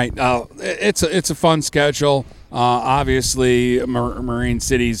 All right. It's a fun schedule. Obviously, Marine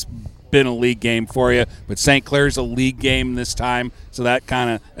City's been a league game for you, but St. Clair's a league game this time, so that kind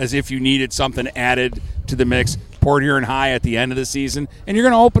of as if you needed something added to the mix. Port Huron High at the end of the season, and you're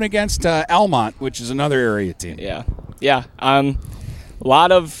going to open against Almont, which is another area team. Yeah. A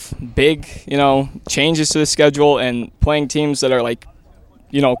lot of big, changes to the schedule and playing teams that are like,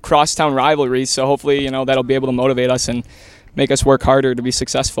 crosstown rivalries. So hopefully, that'll be able to motivate us and make us work harder to be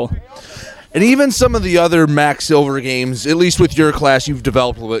successful. And even some of the other MAC Silver games, at least with your class, you've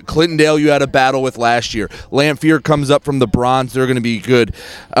developed a little bit. Clintondale, you had a battle with last year. Lanphier comes up from the bronze. They're going to be good.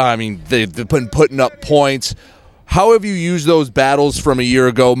 They've been putting up points. How have you used those battles from a year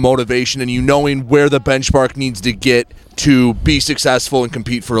ago, motivation, and you knowing where the benchmark needs to get to be successful and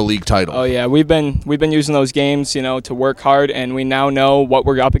compete for a league title? Oh yeah, we've been using those games, to work hard, and we now know what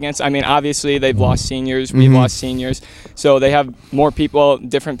we're up against. I mean, obviously they've lost seniors, we've lost seniors, so they have more people,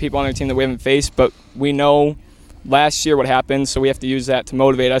 different people on their team that we haven't faced. But we know last year what happened, so we have to use that to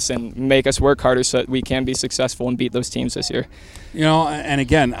motivate us and make us work harder so that we can be successful and beat those teams this year. And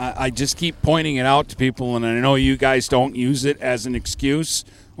again, I just keep pointing it out to people, and I know you guys don't use it as an excuse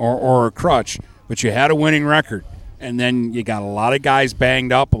or a crutch, but you had a winning record, and then you got a lot of guys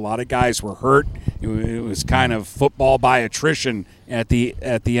banged up, a lot of guys were hurt. It was kind of football by attrition at the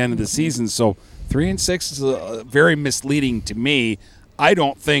end of the season. So 3-6 is very misleading to me. I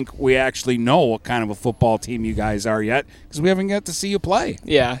don't think we actually know what kind of a football team you guys are yet because we haven't got to see you play.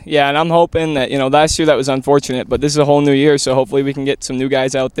 Yeah, and I'm hoping that, last year that was unfortunate, but this is a whole new year, so hopefully we can get some new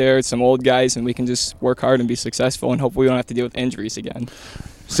guys out there, some old guys, and we can just work hard and be successful, and hopefully we don't have to deal with injuries again.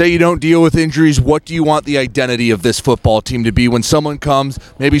 Say you don't deal with injuries, what do you want the identity of this football team to be when someone comes?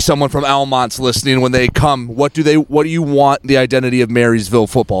 Maybe someone from Almont's listening. When they come, what do you want the identity of Marysville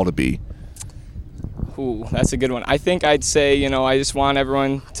football to be? Ooh, that's a good one. I think I'd say, I just want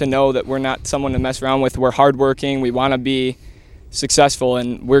everyone to know that we're not someone to mess around with. We're hardworking. We want to be successful,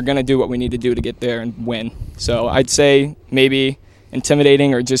 and we're going to do what we need to do to get there and win. So I'd say maybe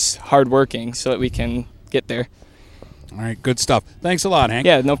intimidating or just hardworking so that we can get there. All right, good stuff. Thanks a lot, Hank.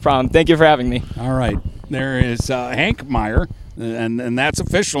 Yeah, no problem. Thank you for having me. All right, there is Hank Meyer, and that's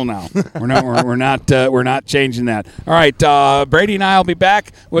official now. We're not changing that. All right, Brady and I will be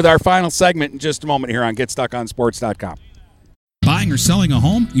back with our final segment in just a moment here on GetStuckOnSports.com. Buying or selling a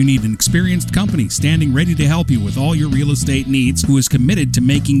home? You need an experienced company standing ready to help you with all your real estate needs, who is committed to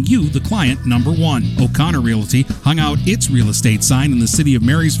making you the client number one. O'Connor Realty hung out its real estate sign in the city of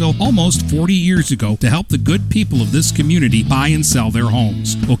Marysville almost 40 years ago to help the good people of this community buy and sell their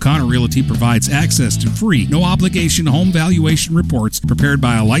homes. O'Connor Realty provides access to free, no-obligation home valuation reports prepared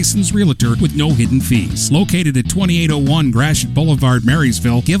by a licensed realtor with no hidden fees. Located at 2801 Gratiot Boulevard,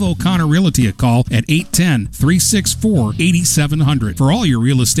 Marysville, give O'Connor Realty a call at 810-364-8700 for all your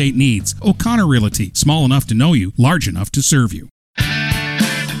real estate needs. O'Connor Realty, small enough to know you, large enough to serve you.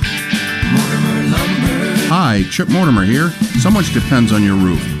 Hi, Chip Mortimer here. So much depends on your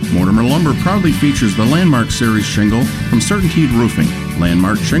roof. Mortimer Lumber proudly features the Landmark Series shingle from Certainteed Roofing.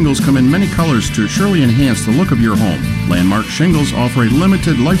 Landmark shingles come in many colors to surely enhance the look of your home. Landmark shingles offer a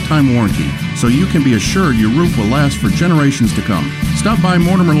limited lifetime warranty, so you can be assured your roof will last for generations to come. Stop by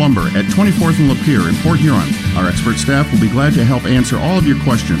Mortimer Lumber at 24th and Lapeer in Port Huron. Our expert staff will be glad to help answer all of your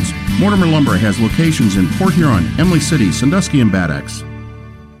questions. Mortimer Lumber has locations in Port Huron, Emily City, Sandusky, and Bad Axe.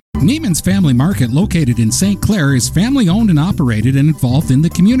 Neiman's Family Market, located in St. Clair, is family-owned and operated and involved in the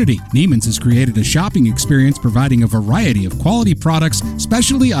community. Neiman's has created a shopping experience providing a variety of quality products,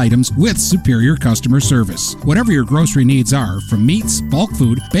 specialty items with superior customer service. Whatever your grocery needs are, from meats, bulk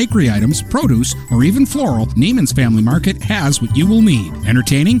food, bakery items, produce, or even floral, Neiman's Family Market has what you will need.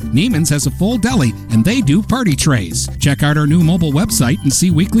 Entertaining? Neiman's has a full deli, and they do party trays. Check out our new mobile website and see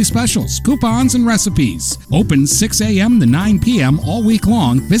weekly specials, coupons, and recipes. Open 6 a.m. to 9 p.m. all week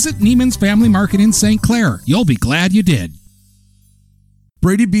long. Visit Neiman's Family Market in St. Clair. You'll be glad you did.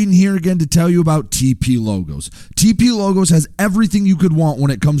 Brady Beaton here again to tell you about TP Logos. TP Logos has everything you could want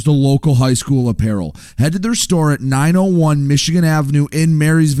when it comes to local high school apparel. Head to their store at 901 Michigan Avenue in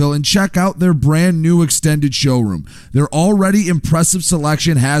Marysville and check out their brand new extended showroom. Their already impressive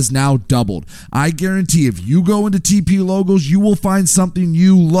selection has now doubled. I guarantee if you go into TP Logos, you will find something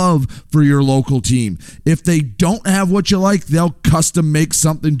you love for your local team. If they don't have what you like, they'll custom make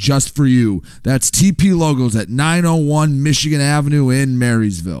something just for you. That's TP Logos at 901 Michigan Avenue in Marysville.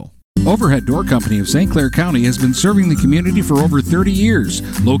 Overhead Door Company of St. Clair County has been serving the community for over 30 years.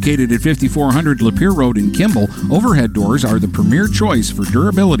 Located at 5400 Lapeer Road in Kimball, Overhead Doors are the premier choice for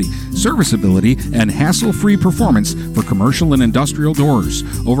durability, serviceability, and hassle-free performance for commercial and industrial doors.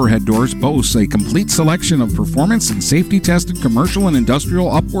 Overhead Doors boasts a complete selection of performance and safety-tested commercial and industrial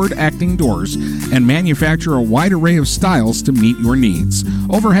upward-acting doors and manufacture a wide array of styles to meet your needs.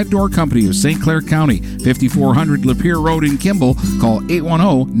 Overhead Door Company of St. Clair County, 5400 Lapeer Road in Kimball. Call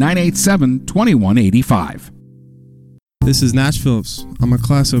 810-987-2185. This is Nash Phillips. I'm a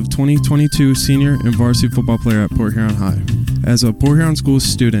class of 2022 senior and varsity football player at Port Huron High. As a Port Huron School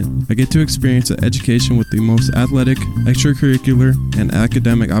student, I get to experience an education with the most athletic, extracurricular, and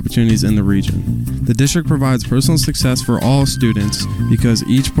academic opportunities in the region. The district provides personal success for all students because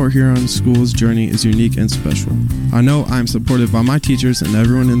each Port Huron school's journey is unique and special. I know I am supported by my teachers and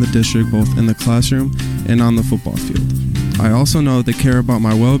everyone in the district, both in the classroom and on the football field. I also know they care about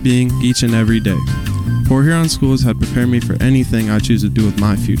my well-being each and every day. Port Huron Schools have prepared me for anything I choose to do with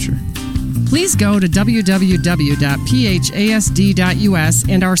my future. Please go to www.phasd.us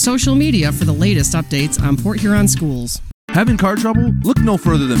and our social media for the latest updates on Port Huron schools. Having car trouble? Look no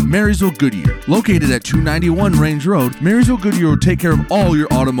further than Marysville Goodyear. Located at 291 Range Road, Marysville Goodyear will take care of all your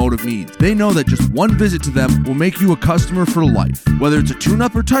automotive needs. They know that just one visit to them will make you a customer for life. Whether it's a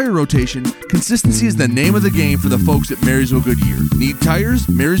tune-up or tire rotation, consistency is the name of the game for the folks at Marysville Goodyear. Need tires?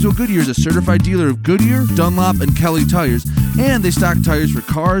 Marysville Goodyear is a certified dealer of Goodyear, Dunlop, and Kelly tires, and they stock tires for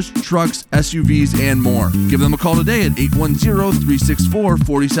cars, trucks, SUVs, and more. Give them a call today at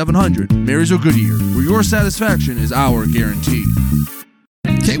 810-364-4700. Marysville Goodyear, where your satisfaction is our guarantee.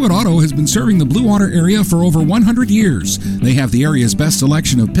 Kaywood Auto has been serving the Blue Water area for over 100 years. They have the area's best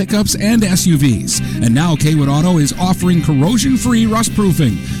selection of pickups and SUVs. And now Kaywood Auto is offering corrosion-free rust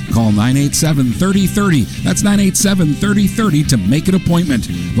proofing. Call 987-3030. That's 987-3030 to make an appointment.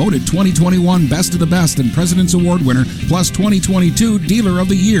 Voted 2021 Best of the Best and President's Award winner, plus 2022 Dealer of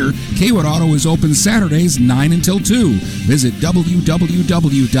the Year, Kaywood Auto is open Saturdays 9 until 2. Visit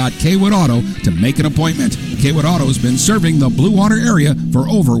www.kaywoodauto to make an appointment. Kaywood Auto has been serving the Blue Water area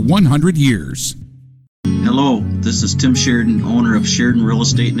for over 100 years. Hello, this is Tim Sheridan, owner of Sheridan Real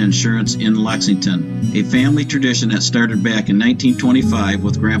Estate and Insurance in Lexington, a family tradition that started back in 1925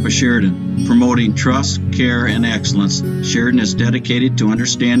 with Grandpa Sheridan. Promoting trust, care, and excellence, Sheridan is dedicated to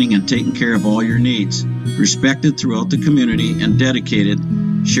understanding and taking care of all your needs. Respected throughout the community and dedicated,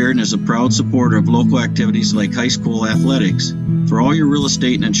 Sheridan is a proud supporter of local activities like high school athletics. For all your real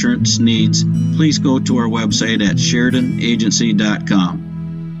estate and insurance needs, please go to our website at SheridanAgency.com.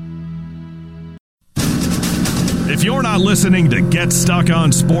 If you're not listening to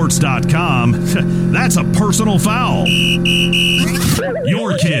GetStuckOnSports.com, that's a personal foul.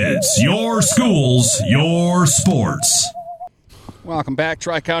 Your kids, your schools, your sports. Welcome back.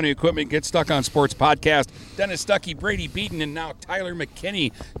 Tri-County Equipment Get Stuck on Sports podcast. Dennis Stuckey, Brady Beaton, and now Tyler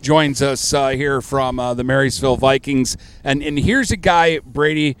McKinney joins us here from the Marysville Vikings. And here's a guy,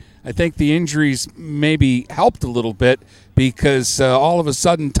 Brady, I think the injuries maybe helped a little bit because all of a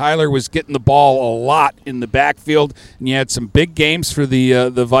sudden Tyler was getting the ball a lot in the backfield, and you had some big games for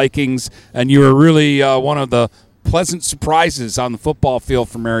the Vikings, and you were really one of the pleasant surprises on the football field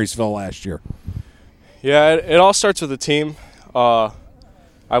for Marysville last year. Yeah, it all starts with the team. I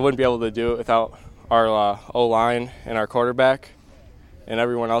wouldn't be able to do it without our O-line and our quarterback and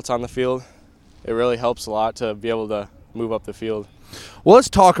everyone else on the field. It really helps a lot to be able to move up the field. Well, let's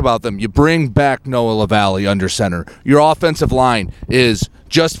talk about them. You bring back Noah LaValle under center. Your offensive line is,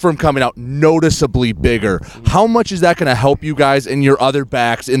 just from coming out, noticeably bigger. How much is that going to help you guys and your other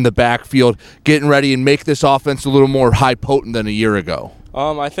backs in the backfield getting ready and make this offense a little more high-potent than a year ago?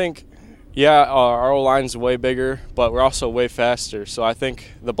 I think, our O-line's way bigger, but we're also way faster. So I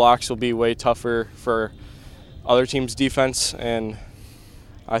think the blocks will be way tougher for other teams' defense, and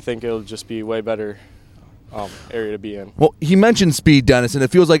I think it'll just be way better area to be in. Well, he mentioned speed, Dennis, and it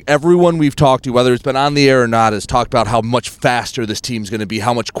feels like everyone we've talked to, whether it's been on the air or not, has talked about how much faster this team's going to be,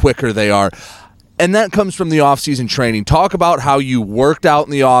 how much quicker they are. And that comes from the offseason training. Talk about how you worked out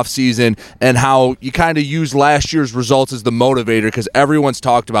in the offseason and how you kind of used last year's results as the motivator, because everyone's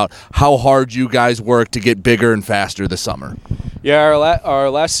talked about how hard you guys worked to get bigger and faster this summer. Yeah, our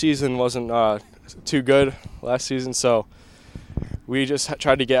last season wasn't too good last season, so we just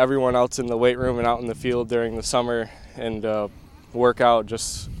tried to get everyone else in the weight room and out in the field during the summer and work out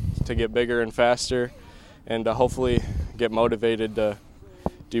just to get bigger and faster and hopefully get motivated to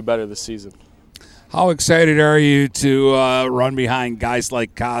do better this season. How excited are you to run behind guys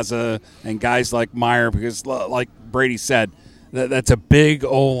like Kaza and guys like Meyer? Because, like Brady said, that's a big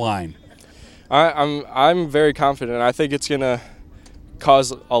O-line. I'm very confident. I think it's going to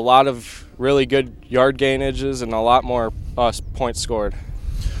cause a lot of really good yard gainages and a lot more points scored.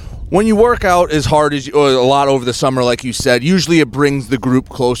 When you work out as hard as a lot over the summer, like you said, usually it brings the group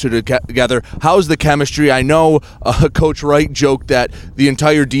closer together. How's the chemistry? I know Coach Wright joked that the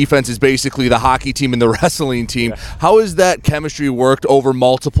entire defense is basically the hockey team and the wrestling team. Yeah. How has that chemistry worked over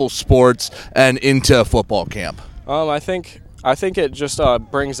multiple sports and into football camp? I think it just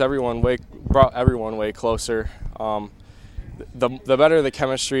brought everyone way closer. The better the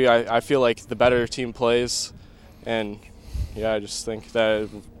chemistry, I feel like the better team plays, and I just think that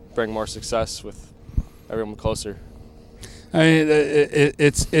it'll bring more success with everyone closer. I mean,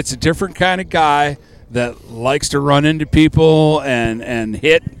 it's a different kind of guy that likes to run into people and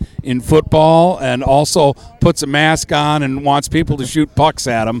hit. in football and also puts a mask on and wants people to shoot pucks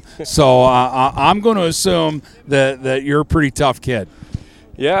at him. So I'm going to assume that you're a pretty tough kid.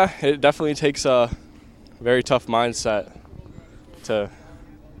 Yeah, it definitely takes a very tough mindset to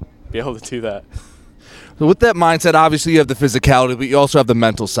be able to do that. So with that mindset, obviously you have the physicality, but you also have the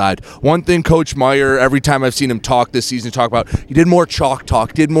mental side. One thing Coach Meyer, every time I've seen him talk this season, talk about, he did more chalk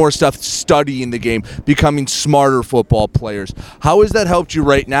talk, did more stuff studying the game, becoming smarter football players. How has that helped you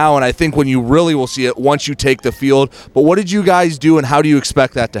right now? And I think when you really will see it once you take the field. But what did you guys do, and how do you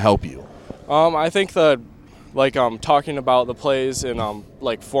expect that to help you? I think talking about the plays and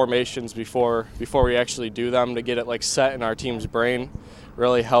formations before we actually do them to get it set in our team's brain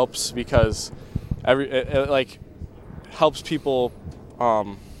really helps, because it helps people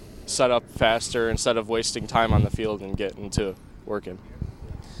set up faster instead of wasting time on the field and get into working.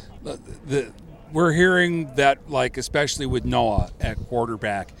 We're hearing that, especially with Noah at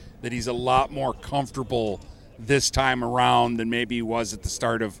quarterback, that he's a lot more comfortable this time around than maybe he was at the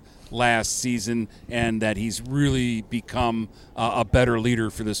start of last season, and that he's really become a better leader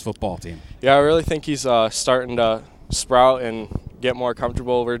for this football team. Yeah, I really think he's starting to sprout and get more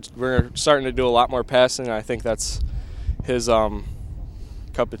comfortable. We're starting to do a lot more passing, and I think that's his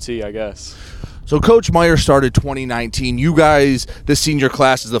cup of tea, I guess. So Coach Meyer started 2019. You guys, the senior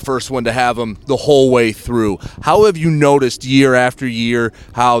class, is the first one to have him the whole way through. How have you noticed year after year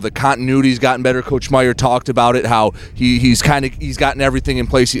how the continuity's gotten better? Coach Meyer talked about it, how he's gotten everything in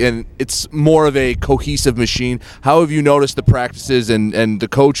place, and it's more of a cohesive machine. How have you noticed the practices and the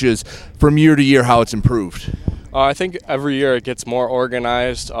coaches from year to year, how it's improved? I think every year it gets more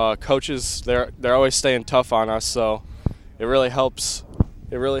organized. Coaches, they're always staying tough on us, so it really helps.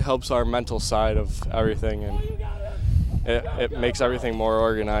 It really helps our mental side of everything, and it makes everything more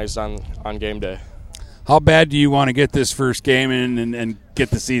organized on game day. How bad do you want to get this first game in and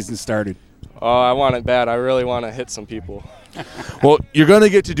get the season started? I want it bad. I really want to hit some people. Well, you're going to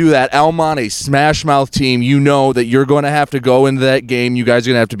get to do that. Almont, a smash mouth team, you know that you're going to have to go into that game. You guys are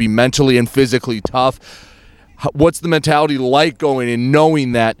going to have to be mentally and physically tough. What's the mentality like going and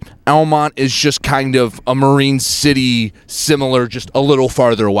knowing that Almont is just kind of a Marine City similar, just a little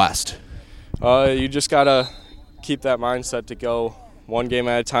farther west? You just got to keep that mindset to go one game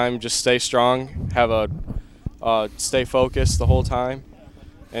at a time, just stay strong, stay focused the whole time,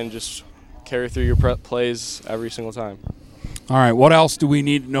 and just carry through your plays every single time. All right, what else do we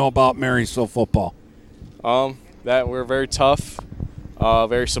need to know about Marysville football? That we're very tough,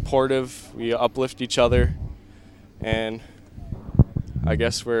 very supportive, we uplift each other. And I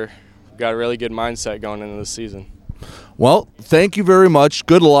guess we've got a really good mindset going into the season. Well, thank you very much.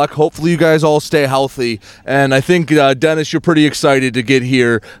 Good luck. Hopefully you guys all stay healthy. And I think, Dennis, you're pretty excited to get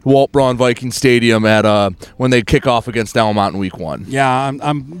here, Walt Braun Viking Stadium, at when they kick off against Almont in Week 1. Yeah,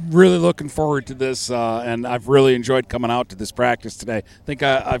 I'm really looking forward to this, and I've really enjoyed coming out to this practice today. I think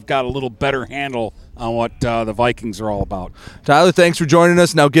I've got a little better handle on what the Vikings are all about. Tyler, thanks for joining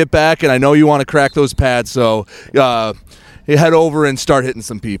us. Now get back, and I know you want to crack those pads, so head over and start hitting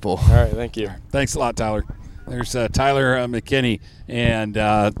some people. All right, thank you. Thanks a lot, Tyler. There's Tyler McKinney, and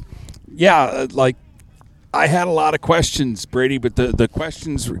I had a lot of questions, Brady, but the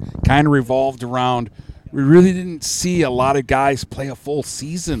questions kind of revolved around, we really didn't see a lot of guys play a full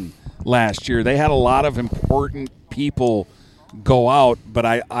season last year. They had a lot of important people go out, but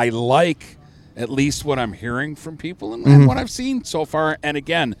I like at least what I'm hearing from people and what I've seen so far. And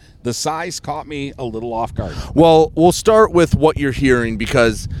again, the size caught me a little off guard. Well, we'll start with what you're hearing,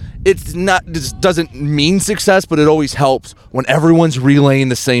 because it's not, this doesn't mean success, but it always helps when everyone's relaying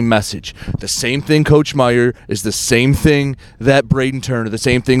the same message. The same thing Coach Meyer is the same thing that Braden Turner, the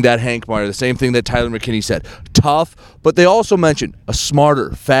same thing that Hank Meyer, the same thing that Tyler McKinney said. Tough, but they also mentioned a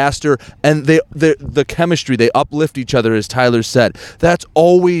smarter, faster, and the chemistry, they uplift each other, as Tyler said. That's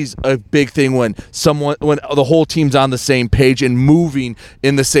always a big thing when the whole team's on the same page and moving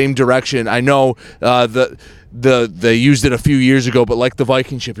in the same direction. I know they used it a few years ago, but like the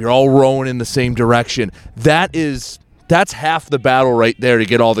Viking ship, you're all rowing in the same direction. That's half the battle right there, to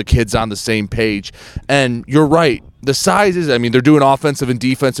get all the kids on the same page. And you're right. The sizes, they're doing offensive and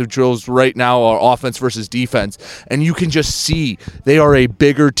defensive drills right now, or offense versus defense, and you can just see they are a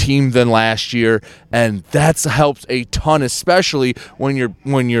bigger team than last year, and that's helps a ton, especially when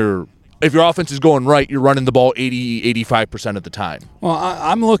if your offense is going right, you're running the ball 80-85% of the time. Well,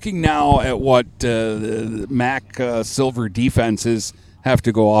 I'm looking now at what the MAC Silver defenses have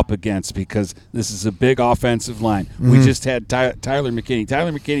to go up against, because this is a big offensive line. Mm-hmm. We just had Tyler McKinney.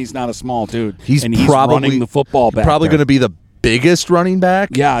 Tyler McKinney's not a small dude. He's probably running the football back. Probably going to be the biggest running back.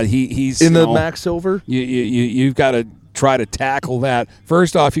 Yeah, he's in the MAC Silver. You've got a try to tackle that.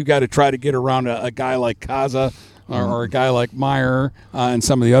 First off, you've got to try to get around a guy like Kaza or a guy like Meyer and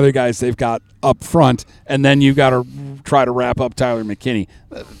some of the other guys they've got up front, and then you've got to try to wrap up Tyler McKinney.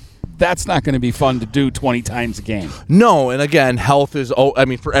 That's not going to be fun to do 20 times a game. No, and again, health is,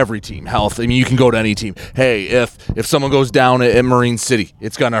 for every team, health. I mean, you can go to any team. Hey, if someone goes down at Marine City,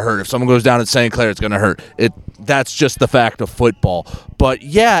 it's going to hurt. If someone goes down at St. Clair, it's going to hurt. That's just the fact of football. But,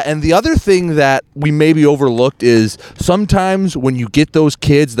 yeah, and the other thing that we maybe overlooked is sometimes when you get those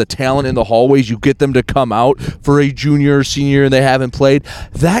kids, the talent in the hallways, you get them to come out for a junior or senior and they haven't played.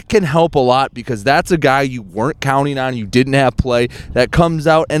 That can help a lot because that's a guy you weren't counting on, you didn't have play, that comes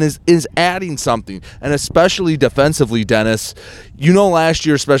out and is adding something. And especially defensively, Dennis, last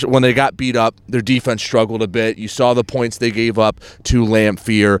year, especially when they got beat up, their defense struggled a bit. You saw the points they gave up to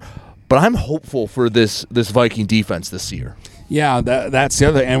Lamphere. But I'm hopeful for this Viking defense this year. Yeah, that's the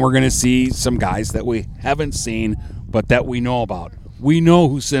other. And we're going to see some guys that we haven't seen, but that we know about. We know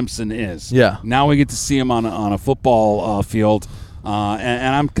who Simpson is. Yeah. Now we get to see him on a football field.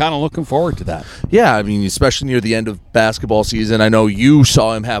 And I'm kind of looking forward to that. Yeah, I mean, especially near the end of basketball season. I know you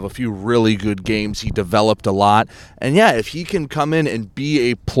saw him have a few really good games. He developed a lot. And, yeah, if he can come in and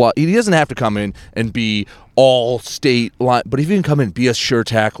be a plus – he doesn't have to come in and be all-state line, but if he can come in and be a sure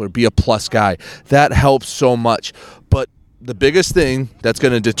tackler, be a plus guy, that helps so much. But the biggest thing that's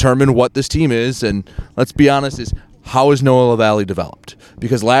going to determine what this team is, and let's be honest, is how is Noah LaValle developed?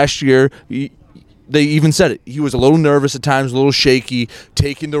 Because last year – they even said it. He was a little nervous at times, a little shaky,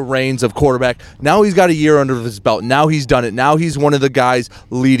 taking the reins of quarterback. Now he's got a year under his belt. Now he's done it. Now he's one of the guys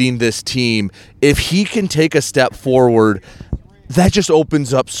leading this team. If he can take a step forward, that just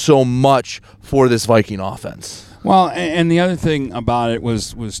opens up so much for this Viking offense. Well, and the other thing about it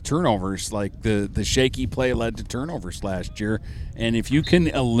was turnovers. Like the shaky play led to turnovers last year. And if you can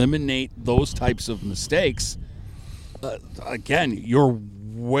eliminate those types of mistakes, again, you're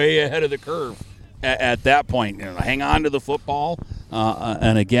way ahead of the curve. At that point, hang on to the football,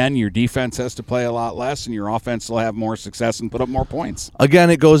 and again, your defense has to play a lot less, and your offense will have more success and put up more points.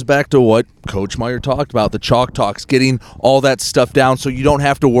 Again, it goes back to what Coach Meyer talked about, the chalk talks, getting all that stuff down so you don't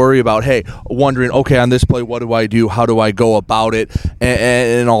have to worry about, wondering, okay, on this play, what do I do? How do I go about it?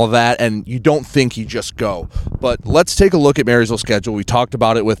 And all that, and you don't think, you just go. But let's take a look at Marysville's schedule. We talked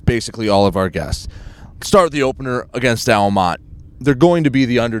about it with basically all of our guests. Start with the opener against Almont. They're going to be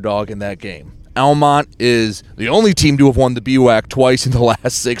the underdog in that game. Almont is the only team to have won the BWAC twice in the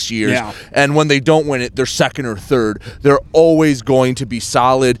last 6 years. Yeah. And when they don't win it, they're second or third. They're always going to be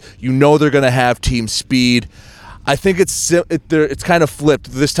solid. They're going to have team speed. I think it's kind of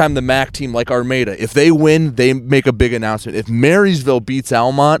flipped. This time the MAC team, like Armada, if they win, they make a big announcement. If Marysville beats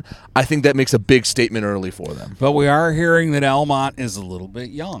Almont, I think that makes a big statement early for them. But we are hearing that Almont is a little bit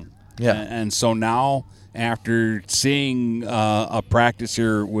young. Yeah. And so now, after seeing a practice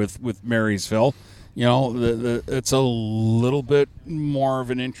here with Marysville, it's a little bit more of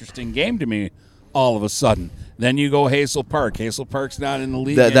an interesting game to me all of a sudden. Then you go Hazel Park. Hazel Park's not in the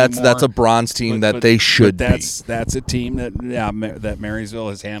league anymore. That's a bronze team that they should be. That's a team that Marysville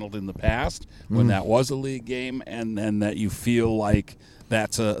has handled in the past when that was a league game, and then that you feel like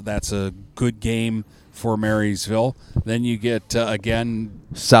that's a good game for Marysville. Then you get again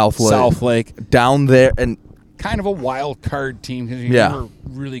South Lake down there, and kind of a wild card team because you never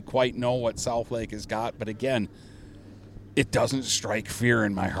really quite know what South Lake has got. But again, it doesn't strike fear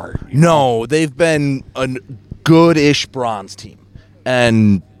in my heart. No, they've been a good-ish bronze team,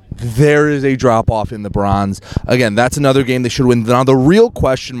 and there is a drop-off in the bronze. Again, that's another game they should win. Now, the real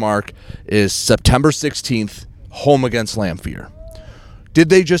question mark is September 16th, home against Lamphere. Did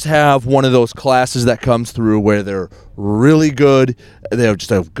they just have one of those classes that comes through where they're really good, they have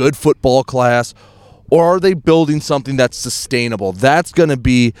just a good football class, or are they building something that's sustainable? That's going to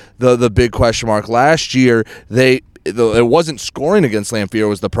be the big question mark. Last year, it wasn't scoring against Lamphere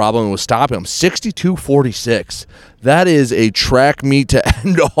was the problem. It was stopping them. 62-46. That is a track meet to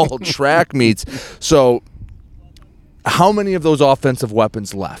end all track meets. So how many of those offensive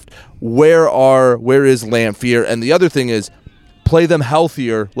weapons left? Where is Lamphere? And the other thing is, play them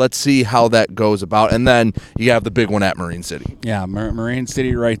healthier. Let's see how that goes about. And then you have the big one at Marine City. Yeah, Marine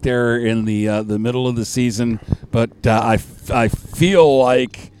City right there in the middle of the season. But I feel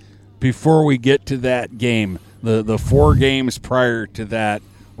like before we get to that game, the 4 games prior to that,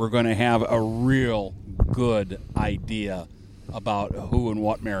 we're going to have a real good idea about who and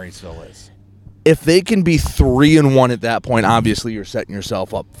what Marysville is. If they can be 3-1 at that point, obviously you're setting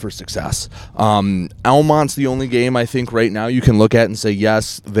yourself up for success. Almont's the only game I think right now you can look at and say,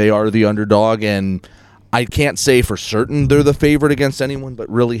 yes, they are the underdog, and I can't say for certain they're the favorite against anyone but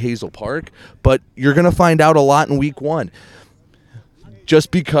really Hazel Park, but you're going to find out a lot in week 1.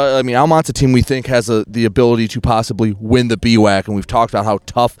 Just because, Almont's a team we think has the ability to possibly win the BWAC, and we've talked about how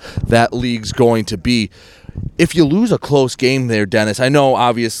tough that league's going to be. If you lose a close game there, Dennis, I know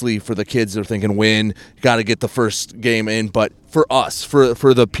obviously for the kids they're thinking win, you got to get the first game in, but for us, for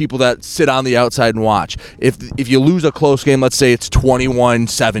the people that sit on the outside and watch, if you lose a close game, let's say it's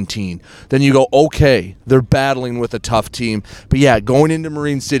 21-17, then you go, okay, they're battling with a tough team. But yeah, going into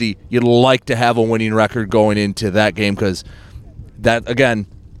Marine City, you'd like to have a winning record going into that game because that, again,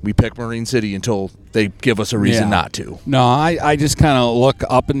 we pick Marine City until they give us a reason not to. No, I just kind of look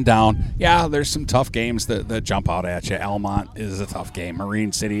up and down. Yeah, there's some tough games that jump out at you. Almont is a tough game.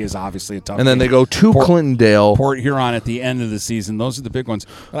 Marine City is obviously a tough game. And then they go to Clintondale. Port Huron at the end of the season. Those are the big ones.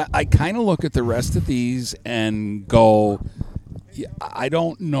 But I kind of look at the rest of these and go, I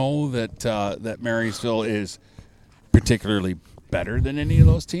don't know that Marysville is particularly better than any of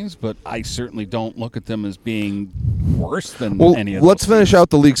those teams, but I certainly don't look at them as being worse than any of those let's finish teams. out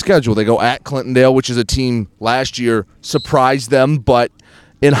the league schedule. They go at Clintondale, which is a team last year surprised them, but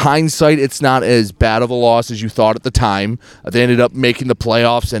in hindsight, it's not as bad of a loss as you thought at the time. They ended up making the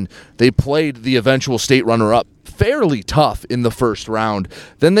playoffs, and they played the eventual state runner-up fairly tough in the first round.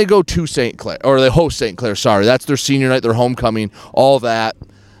 Then they go to St. Clair, or they host St. Clair, sorry. That's their senior night, their homecoming, all that.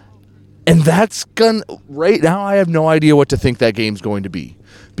 And that's right now I have no idea what to think that game's going to be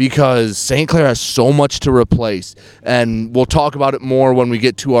because St. Clair has so much to replace, and we'll talk about it more when we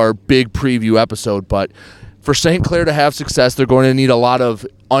get to our big preview episode, but for St. Clair to have success, they're going to need a lot of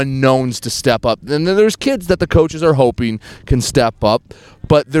unknowns to step up. And then there's kids that the coaches are hoping can step up,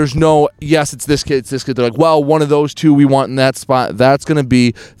 but there's no, yes, it's this kid, it's this kid. They're like, well, one of those two we want in that spot. That's going to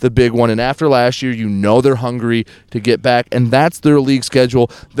be the big one. And after last year, they're hungry to get back, and that's their league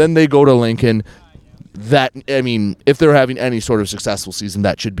schedule. Then they go to Lincoln. If they're having any sort of successful season,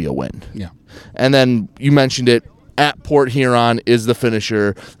 that should be a win. Yeah. And then you mentioned it. At Port Huron is the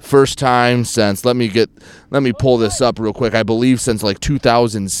finisher. First time since, let me pull this up real quick. I believe since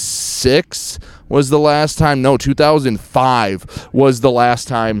 2006 was the last time. No, 2005 was the last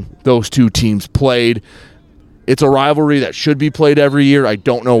time those two teams played. It's a rivalry that should be played every year. I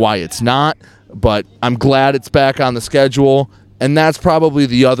don't know why it's not, but I'm glad it's back on the schedule. And that's probably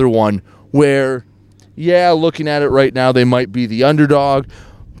the other one where, looking at it right now, they might be the underdog,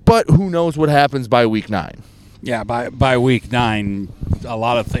 but who knows what happens by week 9. Yeah, by week 9, a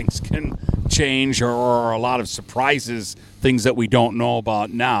lot of things can change, or a lot of surprises, things that we don't know about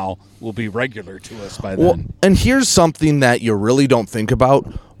now, will be regular to us by then. Well, and here's something that you really don't think about.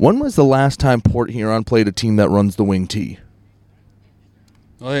 When was the last time Port Huron played a team that runs the wing T?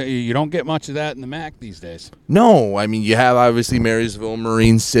 Well, you don't get much of that in the MAC these days. No, you have obviously Marysville,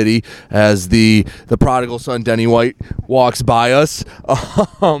 Marine City, as the prodigal son Denny White walks by us.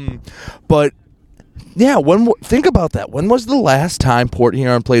 But yeah, think about that. When was the last time Port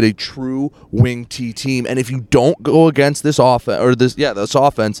Huron played a true wing T team? And if you don't go against this offense, this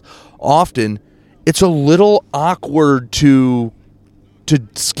offense, often it's a little awkward to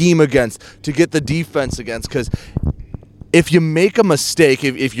scheme against, to get the defense against, because if you make a mistake,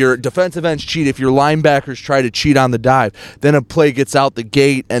 if your defensive ends cheat, if your linebackers try to cheat on the dive, then a play gets out the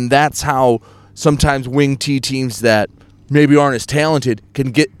gate, and that's how sometimes wing T teams that maybe aren't as talented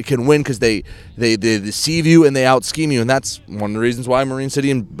can win, because they deceive you and they out scheme you, and that's one of the reasons why Marine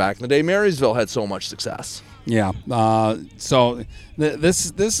City and back in the day Marysville had so much success. Yeah. So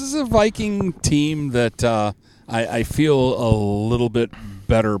this is a Viking team that I feel a little bit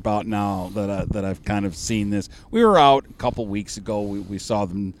better about now that I've kind of seen this. We were out a couple weeks ago. We saw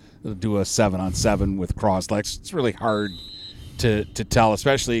them do a 7-on-7 with Croslex. It's really hard to tell,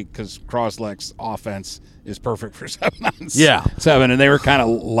 especially because Croslex offense is perfect for 7-on-7, and they were kind of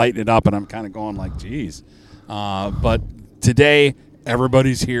lighting it up, and I'm kind of going like, geez. But today,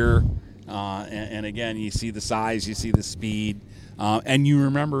 everybody's here, and again, you see the size, you see the speed, and you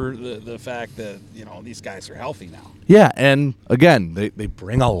remember the fact that these guys are healthy now. Yeah, and again, they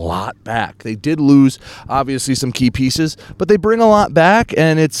bring a lot back. They did lose, obviously, some key pieces, but they bring a lot back,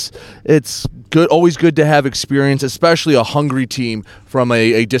 and it's good. Always good to have experience, especially a hungry team from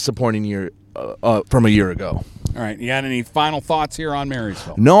a disappointing year. From a year ago. All right, you got any final thoughts here on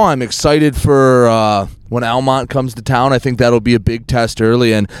Marysville? No, I'm excited for when Almont comes to town. I think that'll be a big test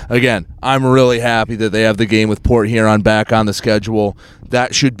early, and again, I'm really happy that they have the game with Port Huron back on the schedule.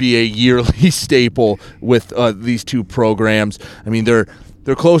 That should be a yearly staple with these two programs. They're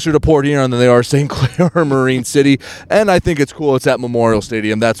They're closer to Port Huron than they are St. Clair or Marine City, and I think it's cool. It's at Memorial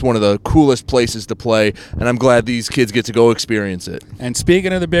Stadium. That's one of the coolest places to play, and I'm glad these kids get to go experience it. And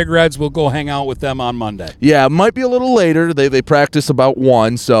speaking of the Big Reds, we'll go hang out with them on Monday. Yeah, it might be a little later. They practice about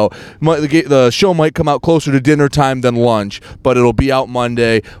 1, so the show might come out closer to dinner time than lunch, but it'll be out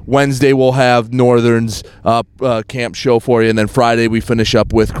Monday. Wednesday we'll have Northern's camp show for you, and then Friday we finish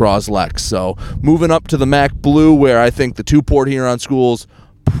up with Croslex. So moving up to the MAC Blue, where I think the 2 Port Huron schools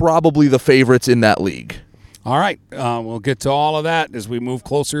probably the favorites in that league. All right, we'll get to all of that as we move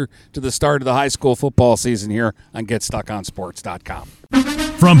closer to the start of the high school football season here on GetStuckOnSports.com.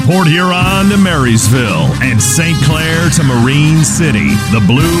 From Port Huron to Marysville and St. Clair to Marine City, the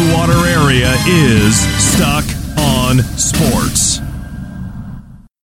Blue Water area is Stuck on Sports.